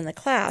grades in the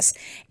class,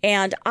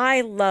 and I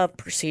love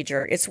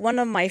procedure. It's one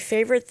of my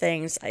favorite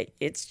things.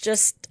 It's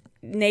just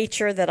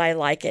nature that I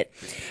like it.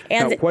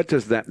 And now, what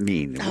does that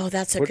mean? Oh,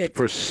 that's What's good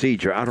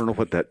procedure? I don't know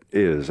what that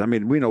is. I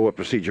mean, we know what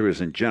procedure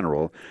is in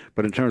general,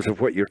 but in terms of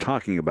what you're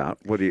talking about,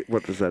 what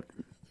does that?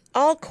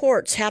 All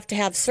courts have to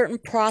have certain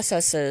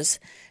processes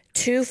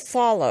to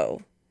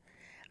follow,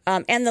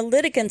 and the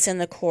litigants in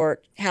the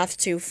court have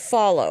to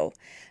follow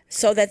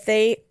so that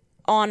they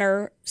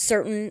honor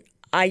certain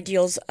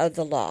ideals of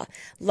the law,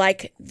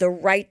 like the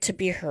right to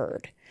be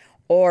heard,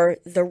 or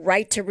the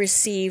right to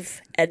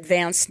receive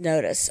advance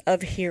notice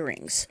of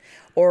hearings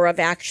or of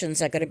actions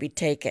that are going to be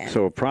taken.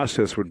 So a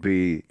process would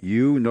be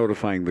you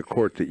notifying the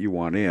court that you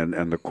want in,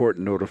 and the court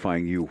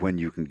notifying you when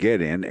you can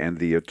get in, and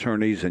the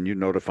attorneys, and you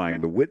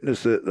notifying the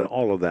witnesses,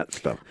 all of that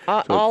stuff.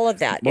 All of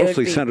that.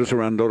 Mostly centers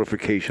around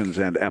notifications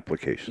and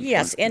applications.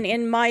 Yes, and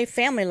in my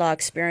family law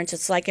experience,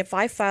 it's like if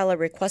I file a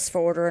request for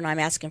order and I'm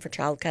asking for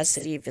child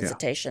custody,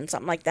 visitation,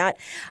 something like that,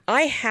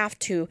 I have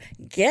to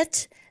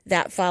get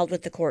that filed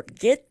with the court,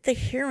 get the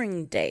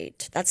hearing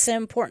date. That's the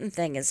important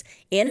thing, is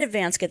in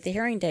advance get the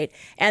hearing date,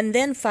 and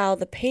then file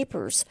the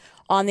papers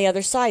on the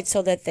other side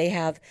so that they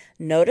have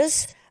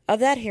notice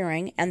of that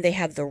hearing and they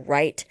have the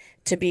right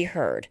to be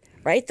heard,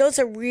 right? Those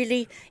are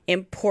really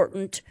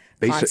important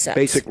concepts.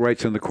 Basic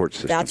rights in the court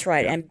system. That's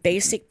right, and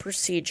basic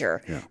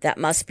procedure that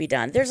must be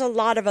done. There's a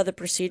lot of other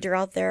procedure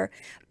out there,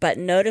 but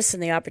notice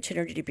and the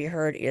opportunity to be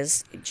heard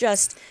is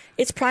just,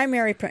 it's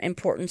primary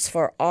importance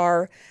for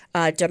our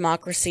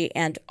democracy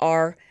and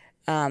our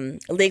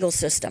legal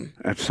system.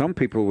 And some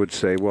people would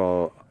say,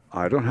 well,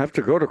 I don't have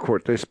to go to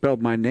court. They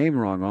spelled my name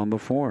wrong on the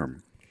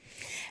form.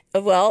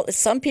 Well,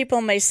 some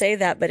people may say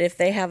that, but if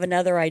they have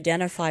another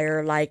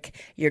identifier like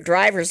your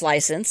driver's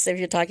license, if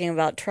you're talking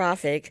about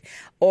traffic,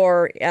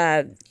 or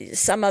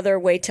some other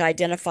way to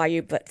identify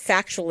you, but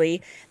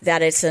factually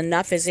that it's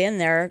enough is in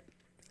there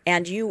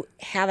and you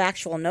have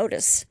actual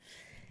notice,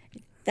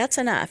 that's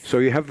enough. So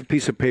you have a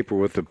piece of paper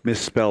with a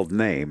misspelled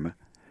name,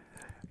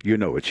 you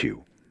know it's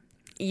you.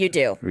 You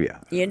do. Yeah.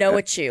 You know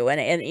it's you.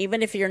 And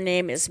even if your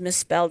name is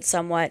misspelled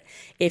somewhat,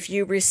 if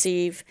you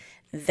receive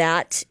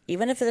that,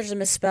 even if there's a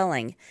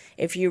misspelling,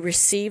 if you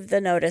receive the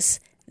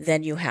notice,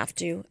 then you have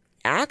to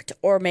act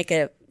or make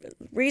a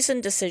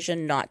reasoned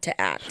decision not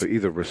to act. So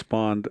either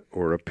respond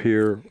or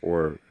appear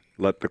or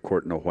let the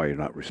court know why you're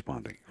not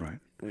responding,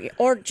 right?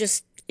 Or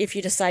just if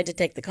you decide to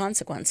take the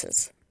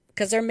consequences,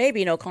 because there may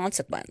be no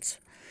consequence.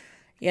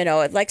 You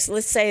know, like,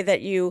 let's say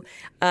that you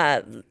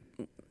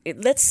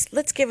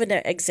let's give an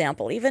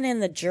example, even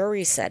in the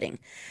jury setting,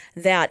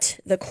 that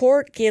the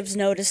court gives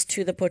notice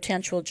to the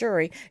potential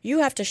jury, you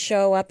have to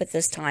show up at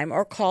this time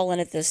or call in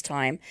at this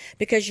time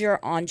because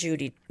you're on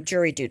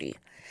jury duty.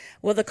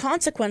 Well, the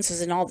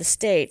consequences in all the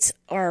states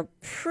are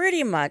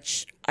pretty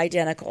much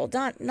identical,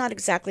 not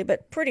exactly,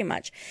 but pretty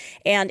much.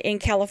 And in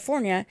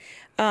California,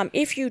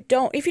 if you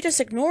just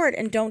ignore it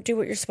and don't do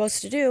what you're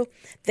supposed to do,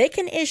 they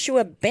can issue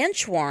a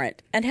bench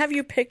warrant and have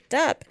you picked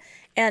up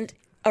and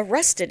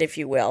arrested, if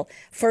you will,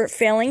 for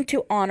failing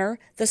to honor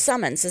the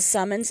summons. The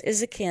summons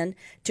is akin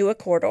to a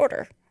court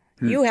order.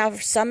 You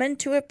have summoned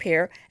to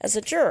appear as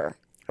a juror,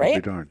 right? I'll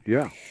be darned.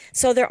 Yeah.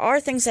 So there are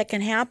things that can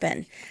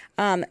happen.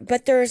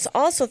 But there's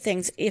also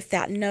things if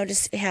that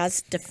notice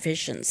has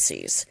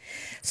deficiencies.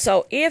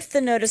 So if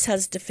the notice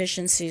has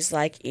deficiencies,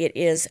 like it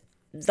is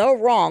the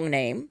wrong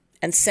name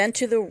and sent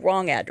to the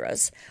wrong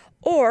address,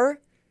 or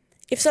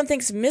if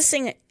something's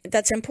missing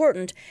that's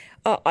important,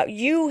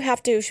 you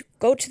have to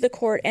go to the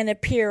court and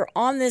appear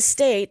on this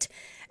date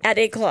at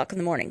 8 o'clock in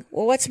the morning.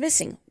 Well, what's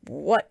missing?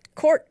 What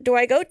court do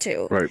I go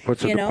to? Right.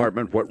 What's the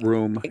department? What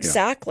room?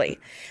 Exactly.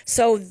 Yeah.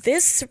 So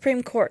this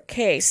Supreme Court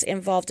case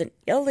involved an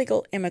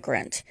illegal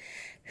immigrant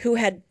who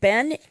had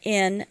been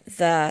in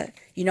the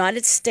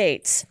United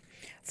States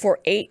for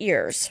 8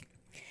 years.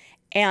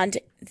 And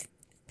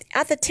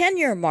at the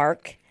 10-year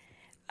mark,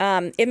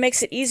 it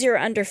makes it easier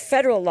under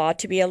federal law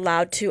to be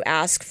allowed to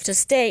ask to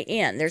stay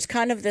in. There's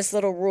kind of this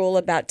little rule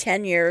about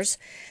 10 years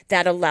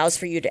that allows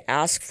for you to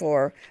ask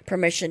for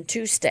permission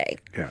to stay.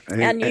 Yeah.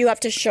 And you have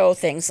to show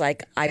things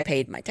like, I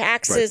paid my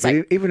taxes.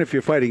 Right. Even if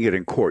you're fighting it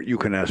in court, you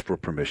can ask for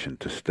permission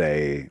to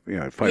stay,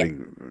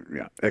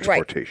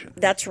 exportation.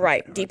 That's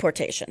right,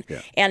 deportation.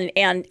 Yeah.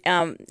 And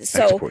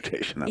so...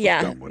 Exportation, that was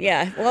dumb, wasn't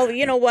it? Well,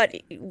 you know what?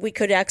 We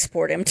could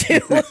export him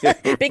too,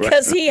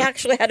 because he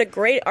actually had a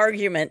great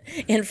argument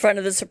in front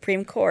of the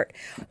Supreme Court.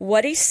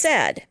 What he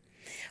said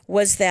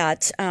was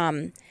that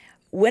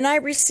when I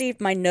received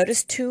my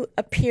notice to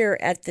appear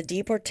at the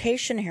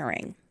deportation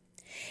hearing,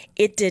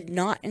 it did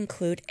not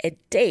include a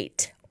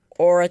date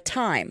or a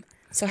time.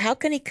 So how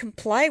can he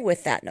comply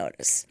with that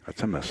notice?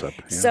 That's a mess up.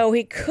 Yeah. So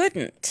he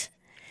couldn't.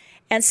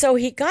 And so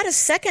he got a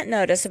second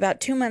notice about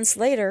 2 months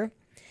later,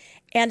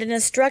 and it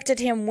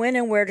instructed him when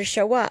and where to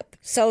show up.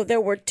 So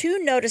there were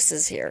two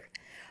notices here.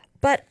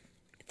 But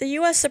the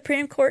U.S.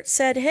 Supreme Court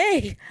said,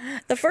 hey,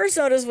 the first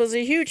notice was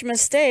a huge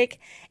mistake,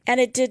 and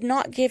it did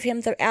not give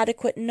him the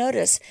adequate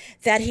notice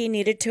that he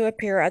needed to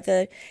appear at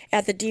the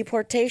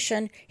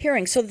deportation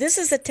hearing. So this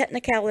is a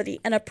technicality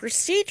and a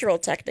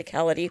procedural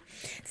technicality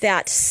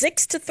that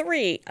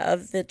 6-3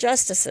 of the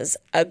justices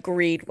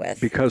agreed with.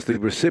 Because the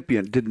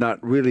recipient did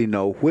not really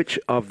know which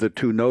of the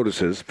two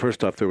notices.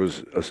 First off, there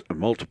was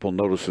multiple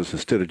notices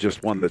instead of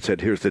just one that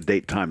said, here's the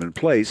date, time, and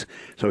place.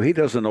 So he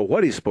doesn't know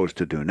what he's supposed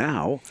to do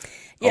now.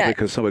 Yeah.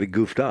 Because somebody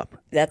goofed up.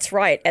 That's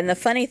right. And the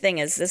funny thing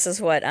is, this is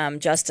what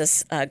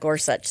Justice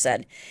Gorsuch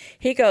said.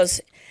 He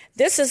goes,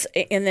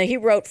 he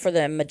wrote for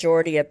the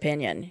majority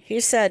opinion. He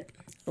said,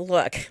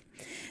 look,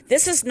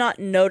 This is not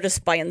notice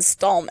by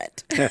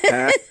installment.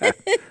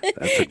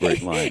 That's a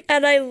great line.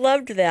 And I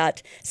loved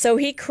that. So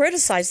he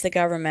criticized the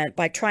government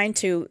by trying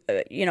to,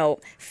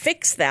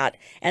 fix that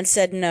and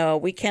said, no,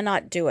 we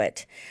cannot do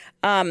it.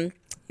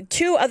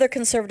 Two other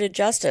conservative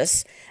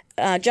justices,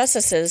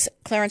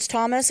 Clarence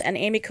Thomas and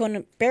Amy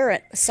Coney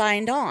Barrett,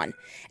 signed on.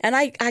 And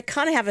I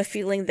kind of have a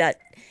feeling that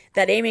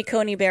Amy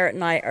Coney Barrett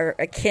and I are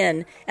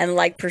akin and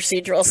like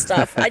procedural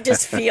stuff. I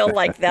just feel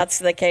like that's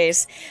the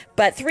case.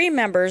 But three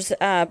members,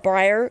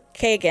 Breyer,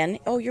 Kagan,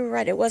 oh, you're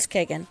right, it was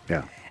Kagan,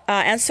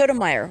 and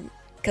Sotomayor,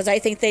 because I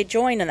think they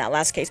joined in that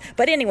last case.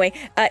 But anyway,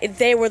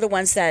 they were the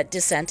ones that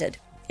dissented.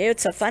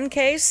 It's a fun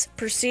case,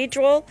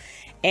 procedural,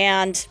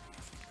 and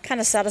kind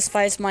of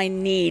satisfies my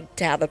need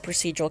to have a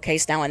procedural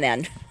case now and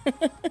then.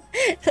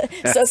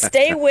 So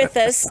stay with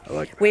us.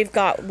 We've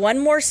got one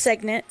more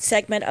segment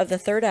of the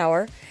third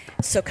hour.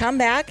 So come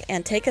back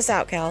and take us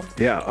out, Cal.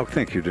 Yeah,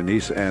 thank you,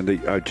 Denise. And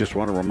I just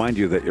want to remind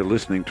you that you're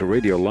listening to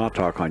Radio Law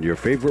Talk on your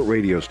favorite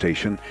radio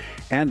station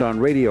and on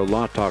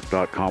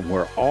RadioLawTalk.com,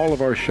 where all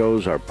of our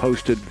shows are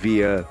posted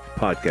via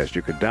podcast.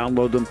 You can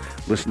download them,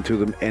 listen to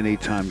them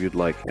anytime you'd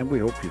like, and we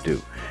hope you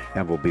do.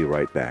 And we'll be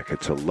right back.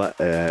 It's third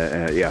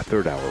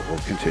hour. We'll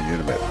continue in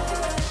a minute.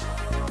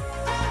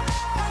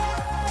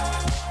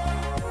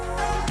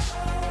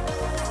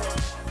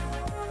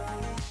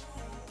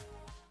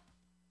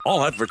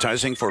 All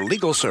advertising for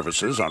legal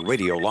services on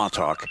Radio Law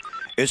Talk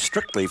is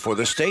strictly for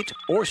the state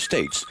or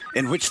states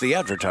in which the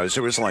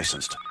advertiser is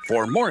licensed.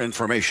 For more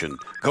information,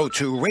 go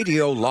to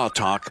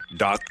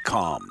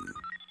radiolawtalk.com.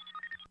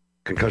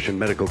 Concussion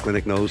Medical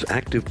Clinic knows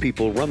active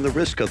people run the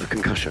risk of the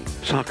concussion.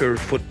 Soccer,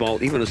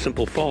 football, even a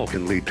simple fall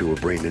can lead to a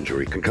brain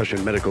injury.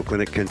 Concussion Medical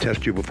Clinic can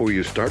test you before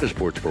you start a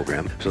sports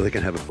program so they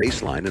can have a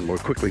baseline and more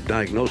quickly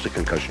diagnose a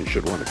concussion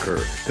should one occur.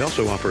 They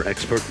also offer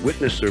expert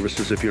witness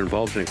services if you're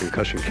involved in a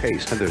concussion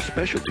case, and their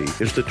specialty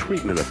is the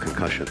treatment of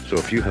concussion. So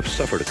if you have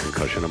suffered a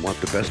concussion and want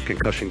the best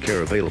concussion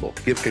care available,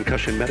 give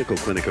Concussion Medical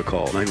Clinic a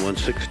call,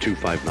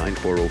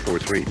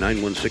 916-259-4043,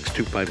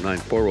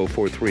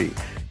 916-259-4043,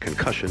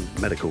 Concussion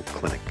Medical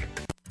Clinic.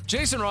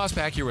 Jason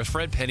Rosbach here with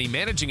Fred Penny,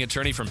 managing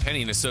attorney from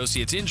Penny &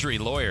 Associates Injury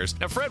Lawyers.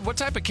 Now, Fred, what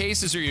type of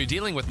cases are you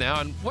dealing with now,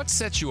 and what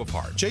sets you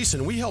apart?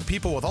 Jason, we help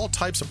people with all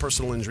types of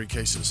personal injury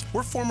cases.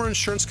 We're former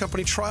insurance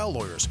company trial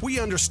lawyers. We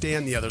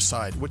understand the other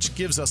side, which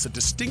gives us a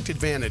distinct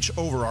advantage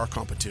over our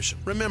competition.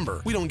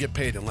 Remember, we don't get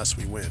paid unless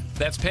we win.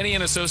 That's Penny &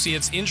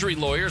 Associates Injury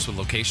Lawyers with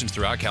locations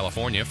throughout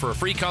California. For a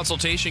free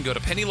consultation, go to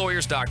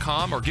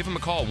pennylawyers.com or give them a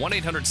call,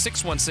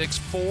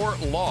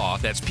 1-800-616-4LAW.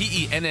 That's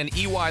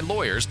PENNEY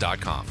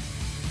lawyers.com.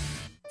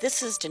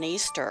 This is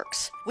Denise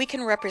Sturks. We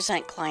can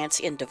represent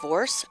clients in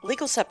divorce,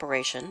 legal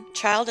separation,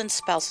 child and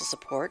spousal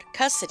support,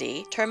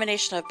 custody,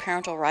 termination of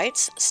parental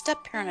rights,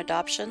 step-parent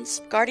adoptions,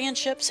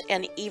 guardianships,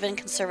 and even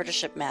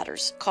conservatorship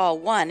matters. Call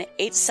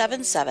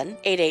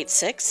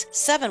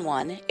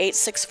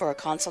 1-877-886-7186 for a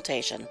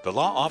consultation. The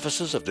law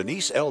offices of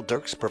Denise L.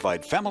 Dirks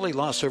provide family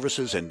law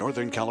services in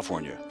Northern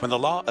California. When the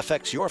law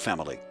affects your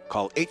family,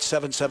 call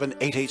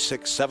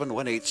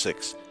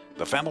 877-886-7186.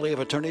 The family of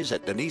attorneys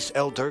at Denise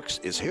L. Dirks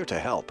is here to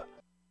help.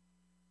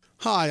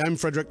 Hi, I'm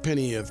Frederick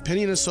Penny of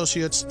Penny &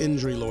 Associates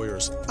Injury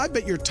Lawyers. I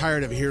bet you're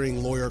tired of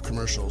hearing lawyer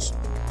commercials,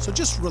 so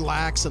just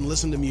relax and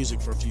listen to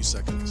music for a few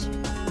seconds.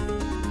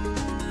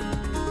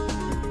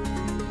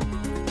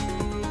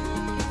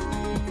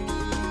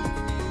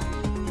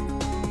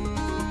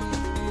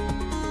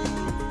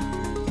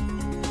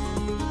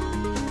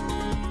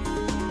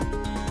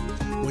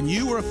 When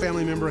you or a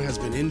family member has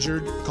been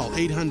injured, call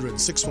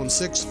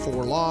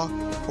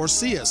 800-616-4LAW or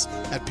see us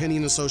at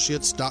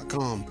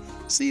PennyandAssociates.com.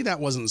 See, that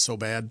wasn't so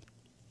bad.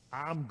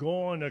 I'm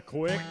going to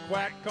Quick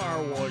Quack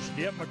Car Wash.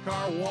 Get my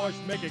car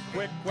washed, make it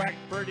quick, quack,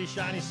 pretty,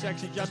 shiny,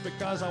 sexy, just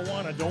because I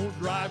want to. Don't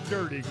drive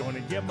dirty. Going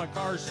to get my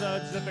car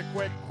suds at the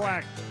Quick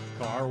Quack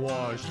Car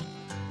Wash.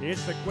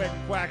 It's the Quick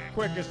Quack,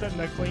 quickest and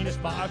the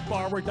cleanest by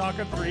far. We're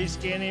talking 3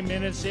 skinny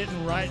minutes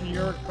sitting right in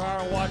your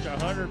car. Watch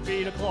 100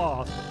 feet of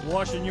cloth.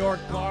 Washing your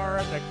car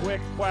at the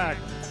Quick Quack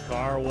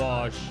Car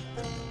Wash.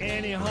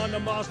 Any Honda,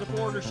 Mazda,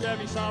 Ford, or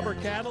Chevy, Sauber,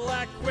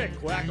 Cadillac, Quick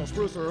Quack will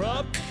spruce her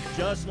up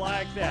just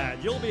like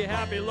that. You'll be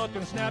happy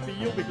looking snappy.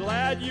 You'll be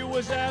glad you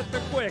was at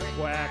the Quick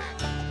Quack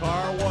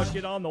Car Wash.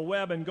 Get on the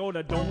web and go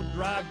to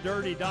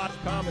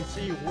don'tdrivedirty.com and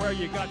see where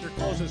you got your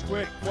closest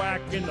Quick Quack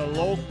in the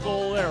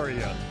local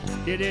area.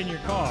 Get in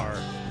your car,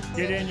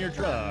 get in your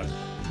truck,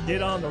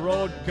 get on the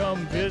road,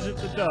 come visit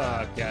the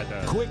duck at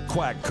the Quick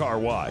Quack Car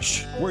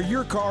Wash, where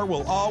your car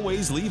will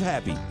always leave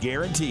happy,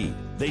 guaranteed.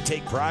 They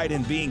take pride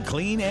in being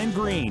clean and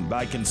green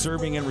by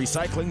conserving and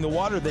recycling the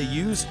water they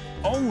use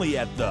only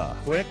at the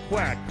Quick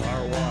Quack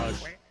Car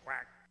Wash.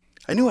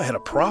 I knew I had a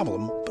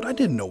problem, but I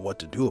didn't know what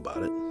to do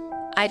about it.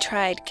 I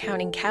tried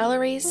counting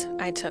calories,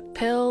 I took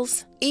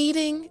pills,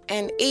 eating,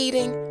 and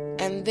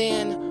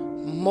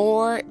then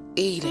more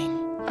eating.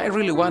 I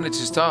really wanted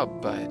to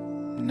stop, but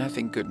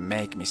nothing could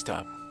make me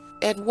stop.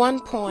 At one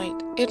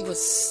point, it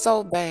was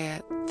so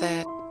bad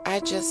that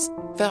I just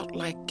felt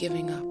like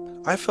giving up.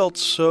 I felt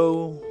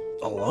so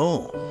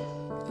alone.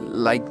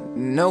 like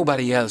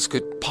nobody else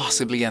could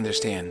possibly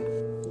understand.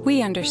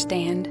 We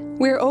understand.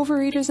 We're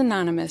Overeaters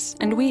Anonymous,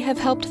 and we have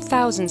helped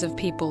thousands of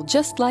people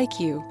just like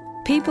you.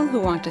 People who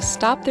want to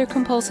stop their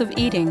compulsive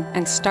eating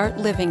and start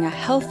living a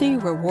healthy,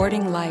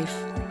 rewarding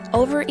life.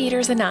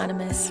 Overeaters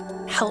Anonymous,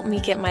 help me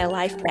get my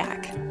life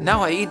back.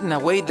 Now I eat in a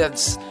way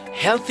that's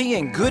healthy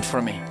and good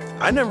for me.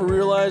 I never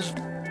realized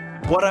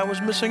what I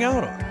was missing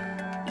out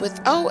on.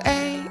 With OA,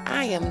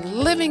 I am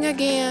living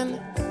again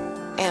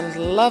and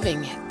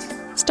loving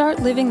it. Start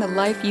living the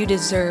life you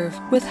deserve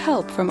with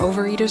help from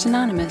Overeaters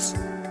Anonymous.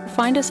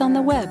 Find us on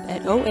the web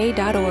at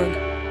oa.org.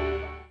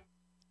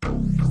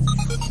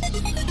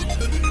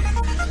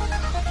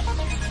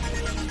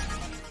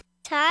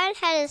 Todd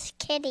had his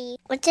kitty.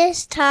 What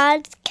does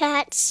Todd's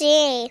cat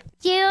say?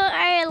 You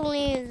are a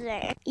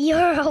loser.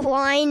 You're a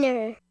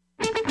whiner.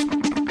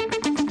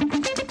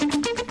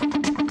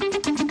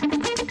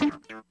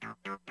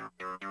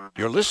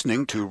 You're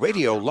listening to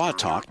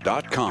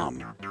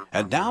RadioLawTalk.com.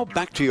 And now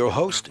back to your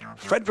host,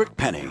 Frederick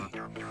Penny.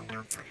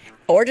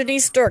 Or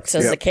Denise Dirks,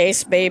 as Yep. the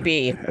case may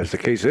be. As the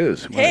case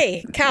is.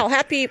 Hey, Cal,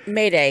 happy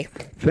May Day.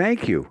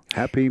 Thank you.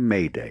 Happy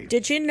May Day.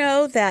 Did you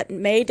know that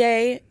May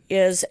Day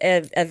is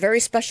a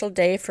very special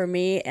day for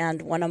me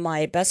and one of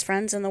my best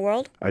friends in the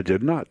world? I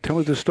did not. Tell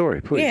me the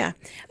story, please.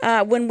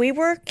 Yeah. When we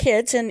were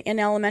kids in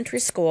elementary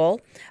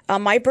school,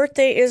 my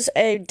birthday is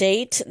a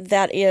date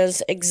that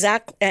is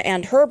exact,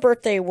 and her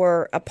birthday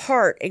were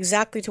apart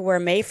exactly to where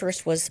May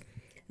 1st was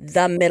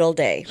the middle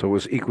day. So it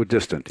was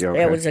equidistant. Yeah,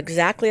 okay. It was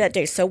exactly that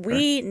day. So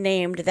we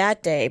named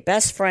that day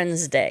Best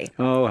Friends Day.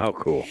 Oh, how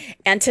cool.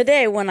 And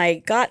today when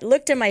I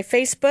looked at my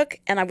Facebook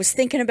and I was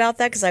thinking about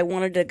that because I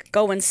wanted to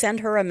go and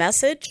send her a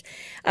message,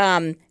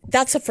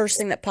 that's the first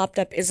thing that popped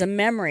up is a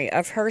memory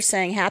of her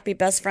saying Happy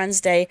Best Friends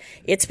Day.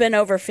 It's been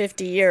over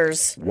 50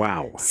 years.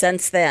 Wow.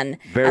 Since then.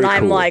 Very and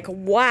I'm cool. like,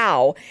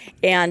 wow.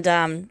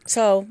 And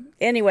so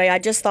anyway, I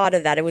just thought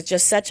of that. It was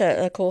just such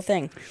a cool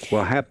thing.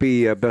 Well,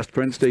 happy Best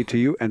Friends Day to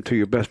you and to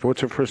your best.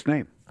 What's her first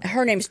name?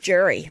 Her name's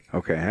Jerry.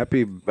 Okay.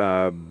 Happy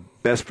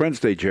Best Friends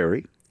Day,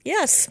 Jerry.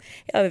 Yes.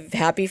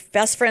 Happy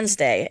Best Friends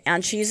Day.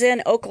 And she's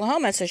in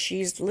Oklahoma, so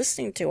she's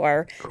listening to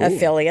our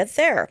affiliate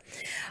there.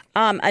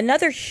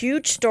 Another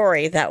huge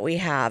story that we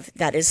have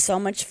that is so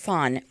much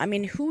fun. I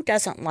mean, who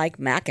doesn't like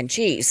mac and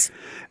cheese?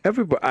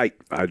 Everybody,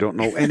 I don't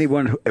know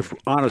anyone who,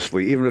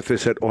 honestly, even if they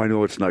said, I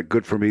know it's not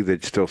good for me,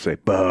 they'd still say,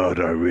 but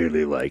I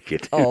really like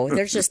it. Oh,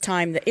 there's just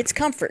time that it's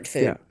comfort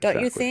food, Yeah, don't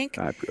you exactly. think?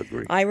 I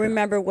agree. I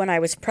remember when I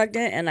was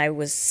pregnant and I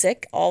was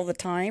sick all the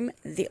time,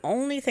 the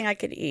only thing I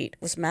could eat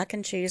was mac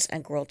and cheese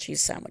and grilled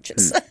cheese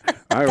sandwiches.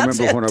 I That's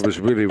remember when it. I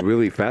was really,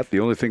 really fat, the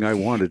only thing I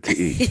wanted to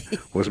eat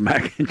was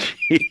mac and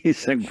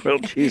cheese and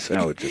grilled cheese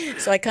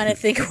sandwiches. So I kind of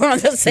think we're on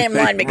the same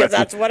line because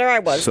that's what I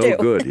was so too.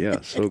 Good, yeah,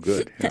 so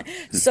good. Yeah.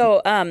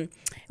 So,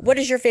 what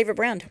is your favorite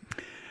brand?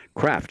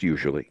 Kraft,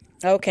 usually.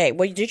 Okay.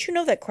 Well, did you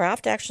know that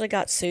Kraft actually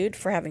got sued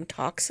for having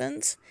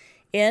toxins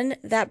in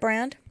that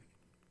brand?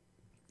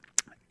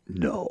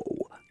 No.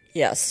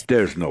 Yes.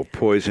 There's no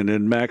poison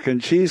in mac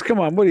and cheese. Come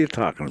on, what are you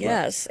talking about?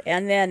 Yes,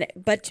 and then,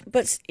 but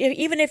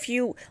even if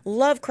you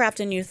love Kraft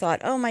and you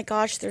thought, oh my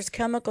gosh, there's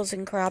chemicals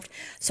in Kraft,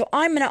 so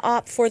I'm going to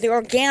opt for the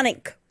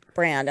organic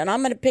brand, and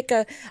I'm going to pick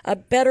a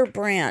better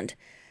brand.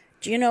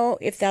 Do you know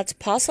if that's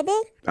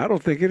possible? I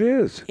don't think it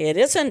is. It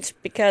isn't,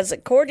 because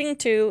according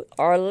to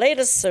our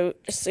latest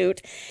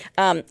suit,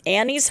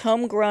 Annie's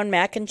Homegrown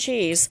Mac and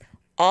Cheese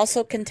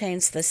also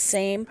contains the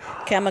same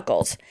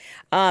chemicals.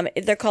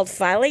 They're called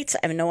phthalates.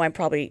 I know I'm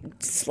probably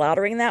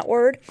slaughtering that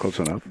word. Close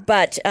enough.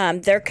 But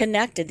they're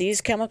connected. These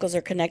chemicals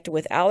are connected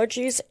with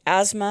allergies,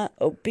 asthma,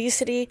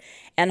 obesity,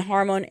 and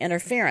hormone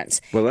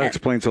interference. Well, that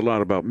explains a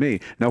lot about me.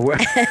 Now, where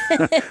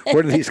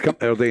do these come?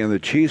 Are they in the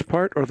cheese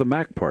part or the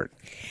mac part?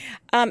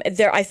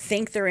 I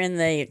think they're in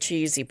the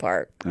cheesy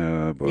part.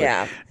 Boy.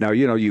 Yeah. Now,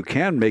 you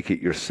can make it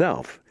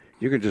yourself.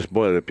 You can just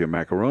boil up your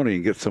macaroni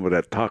and get some of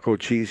that taco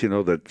cheese,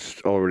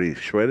 that's already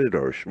shredded,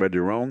 or shred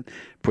your own.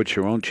 Put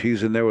your own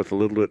cheese in there with a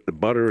little bit of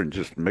butter and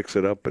just mix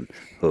it up. And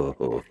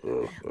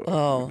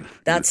Oh,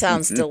 that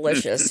sounds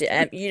delicious.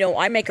 And,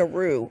 I make a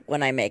roux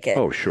when I make it.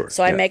 Oh, sure.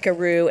 So I make a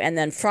roux, and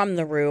then from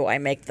the roux, I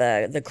make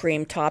the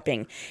cream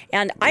topping.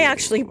 And I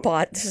actually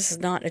bought, this is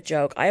not a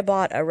joke, I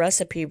bought a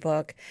recipe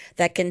book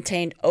that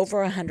contained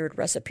over 100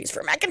 recipes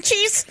for mac and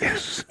cheese.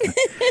 Yes.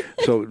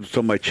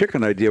 So my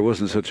chicken idea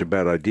wasn't such a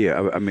bad idea.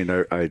 I mean,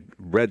 I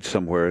read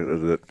somewhere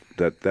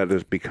that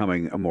is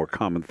becoming a more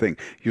common thing.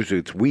 Usually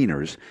it's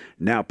wieners.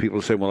 Now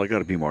people say, well, I got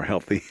to be more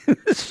healthy.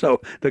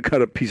 So they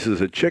cut up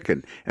pieces of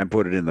chicken and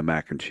put it in the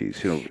mac and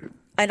cheese.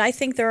 And I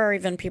think there are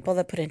even people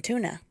that put in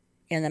tuna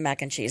in the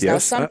mac and cheese. Yes,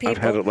 Now, some people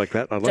I've had it like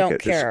that. I like don't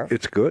it. care.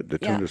 It's good. The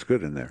tuna's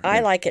good in there. I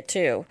like it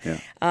too. Yeah.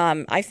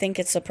 I think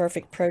it's a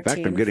perfect protein.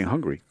 In fact, I'm getting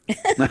hungry.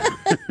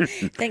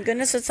 Thank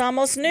goodness it's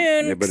almost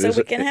noon, Yeah, but so it is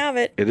we can have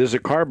it. It is a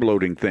carb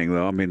loading thing,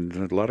 though. I mean,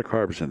 there's a lot of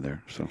carbs in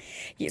there. So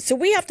So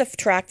we have to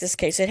track this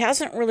case. It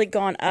hasn't really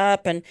gone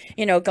up and,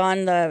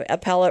 gone the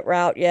appellate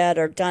route yet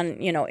or done,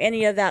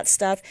 any of that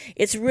stuff.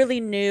 It's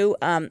really new.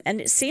 And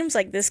it seems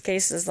like this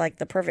case is like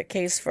the perfect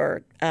case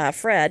for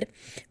Fred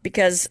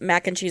because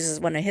mac and cheese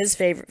is one of his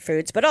favorite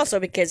foods, but also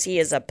because he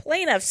is a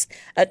plaintiff's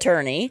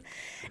attorney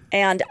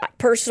and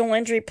personal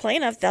injury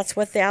plaintiff. That's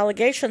what the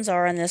allegations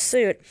are in this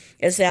suit,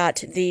 is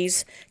that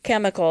these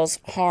chemicals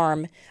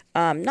harm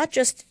not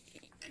just,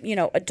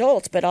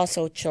 adults, but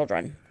also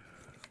children.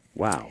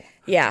 wow.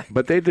 Yeah.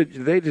 But they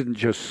didn't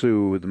just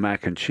sue the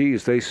mac and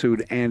cheese. They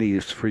sued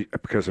Annie's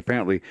because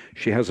apparently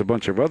she has a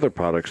bunch of other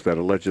products that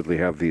allegedly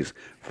have these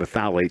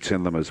phthalates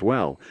in them as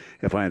well,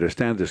 if I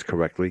understand this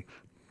correctly,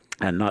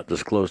 and not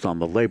disclosed on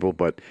the label.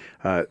 But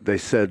they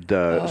said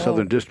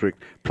Southern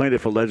District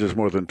plaintiff alleges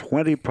more than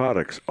 20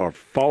 products are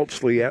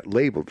falsely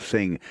labeled,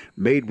 saying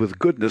made with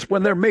goodness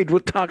when they're made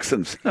with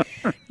toxins.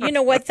 You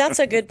know what? That's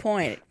a good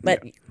point.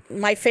 But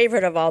my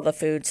favorite of all the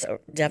foods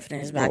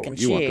definitely is mac and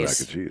cheese. You want the mac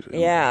and cheese.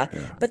 Yeah.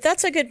 But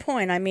that's a good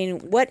point. I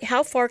mean,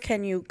 how far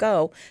can you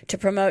go to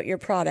promote your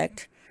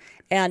product?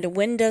 And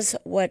when does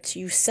what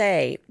you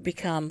say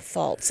become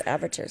false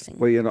advertising?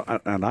 Well,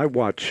 and I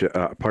watch,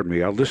 I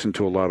listen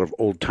to a lot of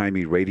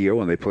old-timey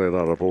radio, and they play a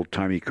lot of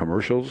old-timey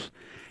commercials.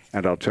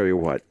 And I'll tell you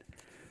what,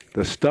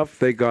 the stuff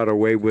they got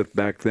away with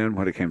back then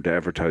when it came to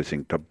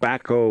advertising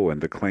tobacco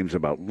and the claims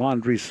about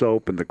laundry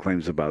soap and the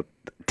claims about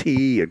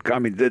tea,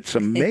 it's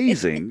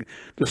amazing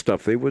the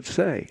stuff they would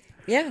say.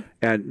 Yeah.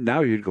 And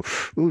now you'd go,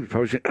 ooh,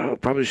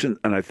 probably shouldn't.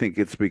 And I think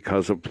it's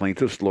because of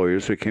plaintiffs'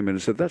 lawyers who came in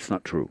and said, that's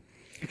not true.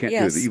 You can't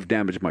do that. You've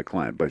damaged my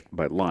client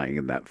by lying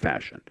in that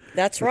fashion.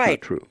 That's right.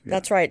 Not true. Yeah.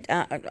 That's right.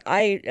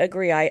 I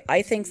agree.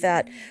 I think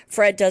that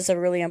Fred does a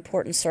really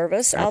important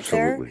service out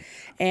there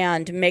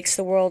and makes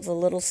the world a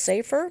little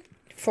safer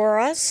for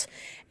us.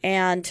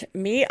 And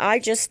I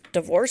just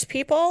divorce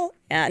people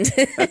and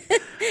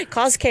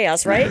cause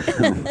chaos, right?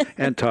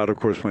 And Todd, of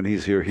course, when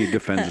he's here, he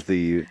defends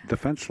the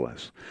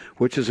defenseless,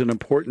 which is an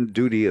important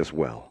duty as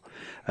well.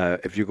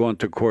 If you go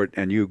into court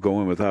and you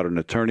go in without an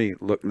attorney,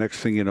 look, next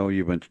thing you know,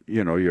 you're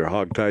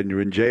hogtied and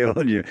you're in jail,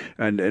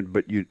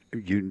 but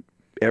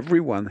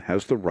everyone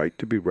has the right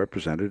to be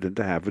represented and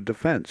to have a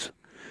defense.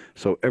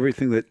 So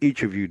everything that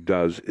each of you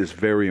does is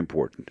very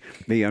important.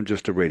 Me, I'm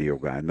just a radio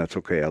guy, and that's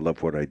okay. I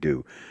love what I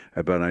do.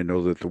 But I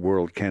know that the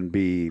world can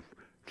be,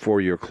 for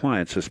your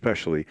clients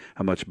especially,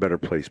 a much better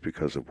place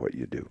because of what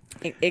you do.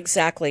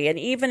 Exactly. And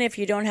even if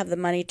you don't have the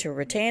money to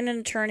retain an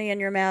attorney in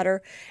your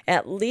matter,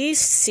 at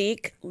least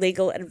seek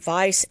legal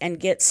advice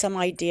and get some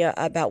idea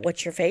about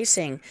what you're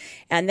facing.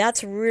 And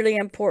that's really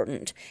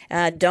important.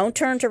 Don't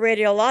turn to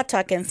Radio Law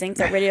Talk and think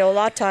that Radio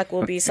Law Talk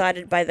will be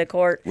cited by the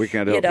court. We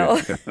can't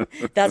help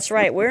you. That's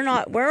right.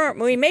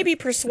 We may be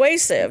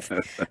persuasive,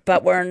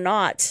 but we're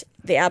not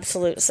the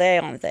absolute say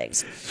on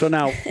things. So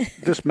now,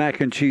 this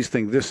mac and cheese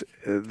thing, this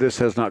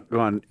has not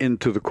gone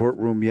into the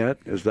courtroom yet?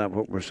 Is that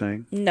what we're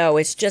saying? No,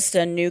 it's just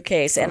a new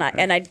case. And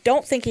I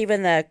don't think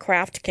even the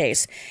Kraft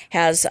case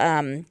has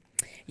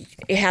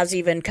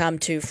even come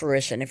to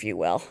fruition, if you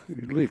will.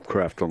 Leave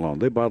Kraft alone.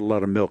 They bought a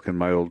lot of milk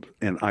in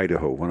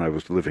Idaho when I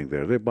was living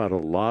there. They bought a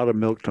lot of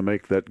milk to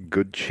make that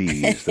good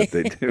cheese that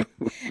they do.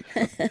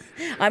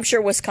 I'm sure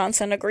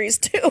Wisconsin agrees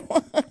too.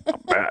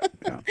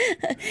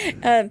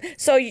 Yeah.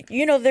 So,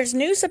 there's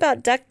news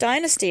about Duck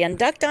Dynasty, and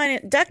Duck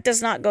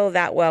does not go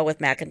that well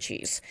with mac and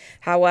cheese.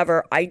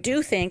 However, I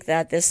do think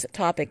that this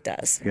topic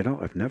does.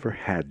 I've never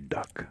had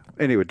duck.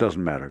 Anyway, it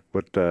doesn't matter.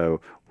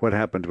 What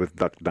happened with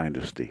Duck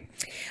Dynasty?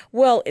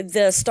 Well,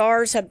 the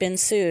stars have been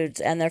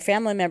sued, and their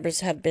family members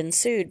have been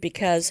sued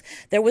because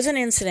there was an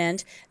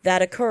incident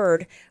that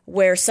occurred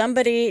where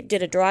somebody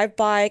did a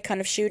drive-by kind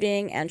of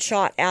shooting and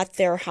shot at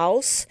their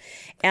house,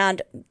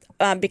 and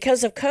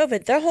because of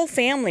COVID, their whole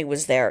family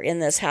was there in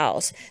this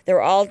house. They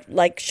were all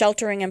like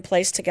sheltering in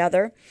place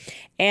together.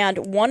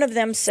 And one of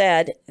them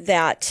said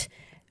that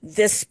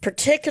this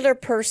particular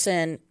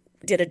person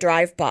did a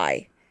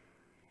drive-by.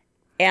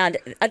 And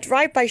a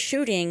drive-by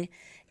shooting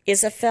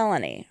is a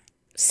felony.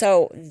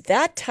 So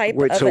that type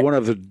of... So one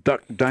of the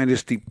Duck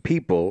Dynasty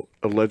people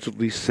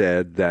allegedly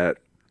said that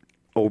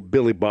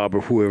Billy Bob or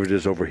whoever it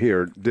is over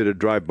here did a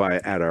drive-by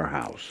at our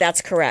house.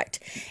 That's correct.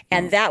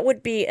 And that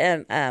would be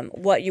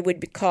what you would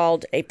be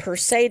called a per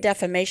se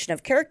defamation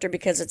of character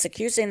because it's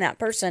accusing that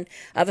person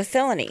of a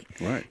felony.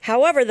 Right.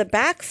 However, the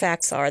back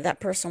facts are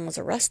that person was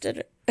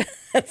arrested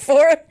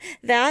for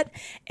that,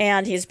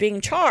 and he's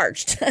being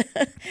charged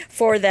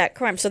for that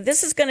crime. So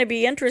this is going to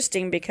be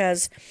interesting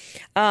because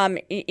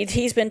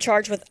he's been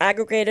charged with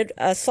aggravated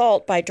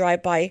assault by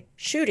drive-by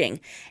shooting.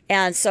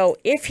 And so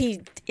if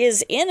he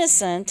is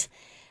innocent,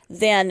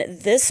 then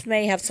this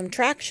may have some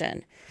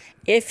traction.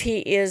 If he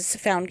is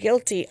found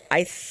guilty,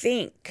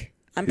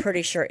 I'm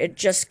pretty sure it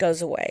just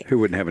goes away. He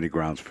wouldn't have any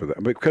grounds for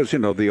that. Because,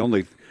 the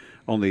only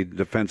only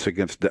defense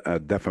against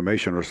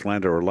defamation or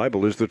slander or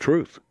libel is the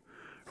truth.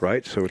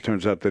 Right, so it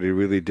turns out that he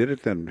really did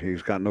it. Then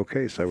he's got no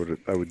case. I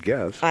would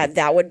guess.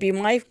 That would be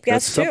my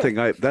guess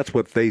too. That's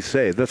what they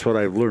say. That's what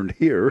I've learned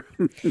here.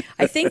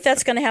 I think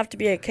that's going to have to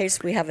be a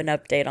case we have an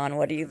update on.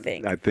 What do you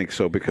think? I think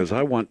so, because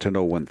I want to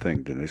know one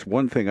thing, Denise.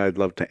 One thing I'd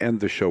love to end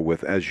the show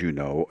with, as you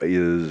know,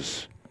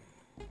 is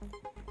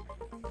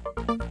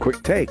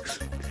quick takes.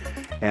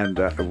 And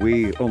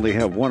we only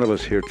have one of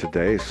us here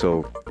today,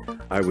 so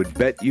I would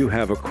bet you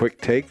have a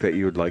quick take that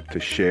you would like to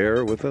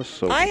share with us.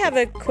 So I have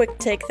a quick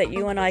take that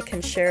you and I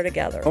can share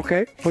together.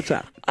 Okay, what's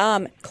that?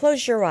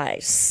 Close your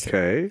eyes.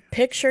 Okay.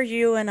 Picture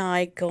you and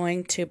I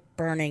going to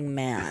Burning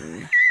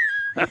Man.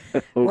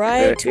 Okay.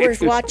 Right? We're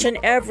watching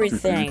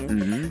everything.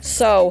 Mm-hmm.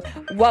 So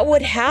what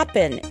would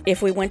happen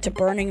if we went to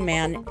Burning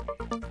Man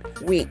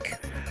week?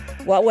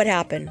 What would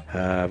happen?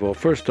 Well,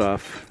 first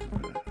off,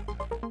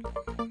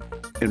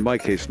 in my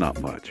case,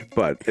 not much.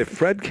 But if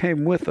Fred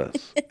came with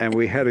us and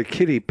we had a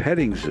kitty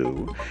petting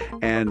zoo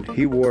and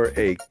he wore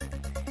a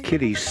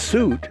kitty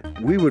suit,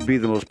 we would be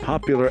the most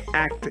popular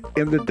act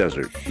in the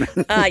desert.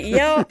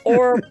 Yeah,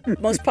 or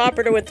most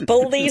popular with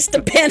police,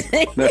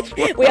 depending.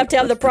 We have to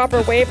have the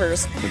proper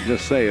waivers. I'm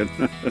just saying.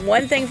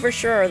 One thing for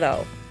sure,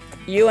 though,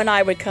 you and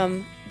I would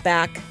come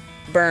back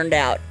burned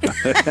out.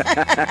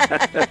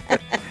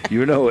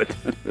 You know it.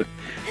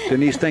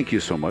 Denise, thank you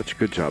so much.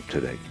 Good job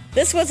today.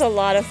 This was a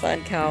lot of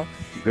fun, Cal.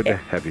 Good to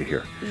have you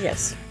here.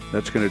 Yes.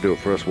 That's going to do it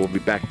for us. We'll be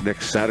back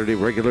next Saturday,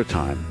 regular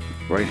time,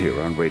 right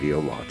here on Radio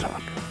Law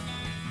Talk.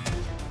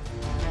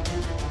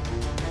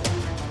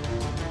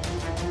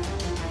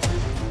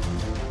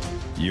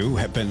 You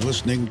have been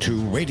listening to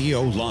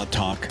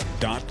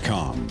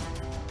RadioLawTalk.com,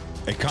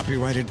 a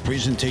copyrighted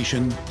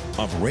presentation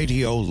of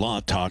Radio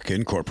Law Talk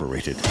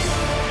Incorporated.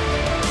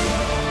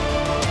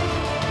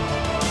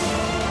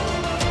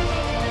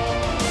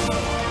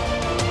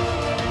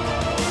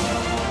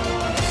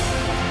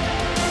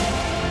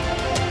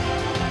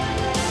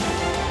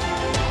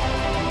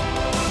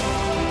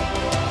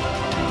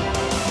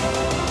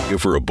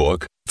 For a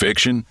book,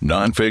 fiction,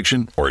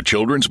 nonfiction, or a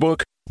children's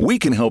book, we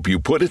can help you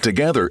put it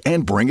together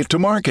and bring it to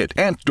market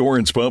at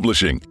Dorrance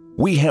Publishing.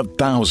 We have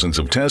thousands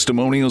of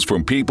testimonials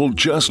from people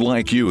just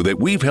like you that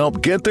we've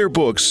helped get their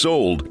books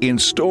sold in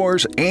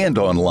stores and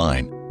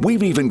online.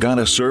 We've even got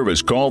a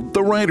service called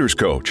The Writer's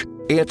Coach.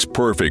 It's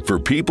perfect for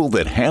people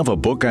that have a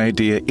book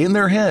idea in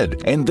their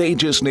head and they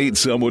just need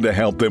someone to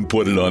help them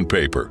put it on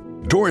paper.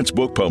 Dorrance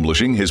Book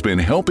Publishing has been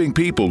helping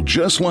people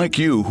just like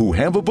you who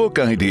have a book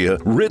idea,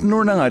 written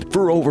or not,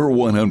 for over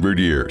 100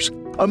 years.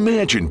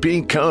 Imagine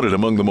being counted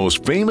among the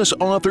most famous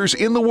authors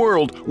in the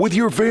world with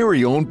your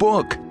very own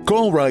book.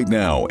 Call right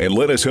now and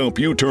let us help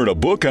you turn a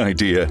book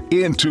idea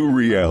into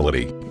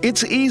reality.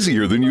 It's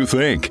easier than you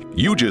think.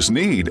 You just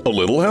need a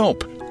little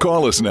help.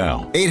 Call us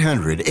now.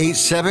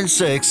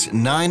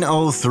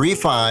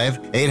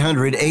 800-876-9035.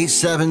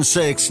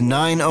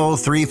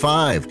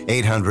 800-876-9035.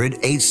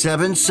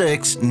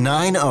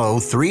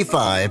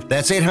 800-876-9035.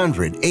 That's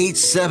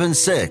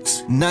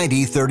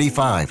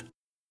 800-876-9035.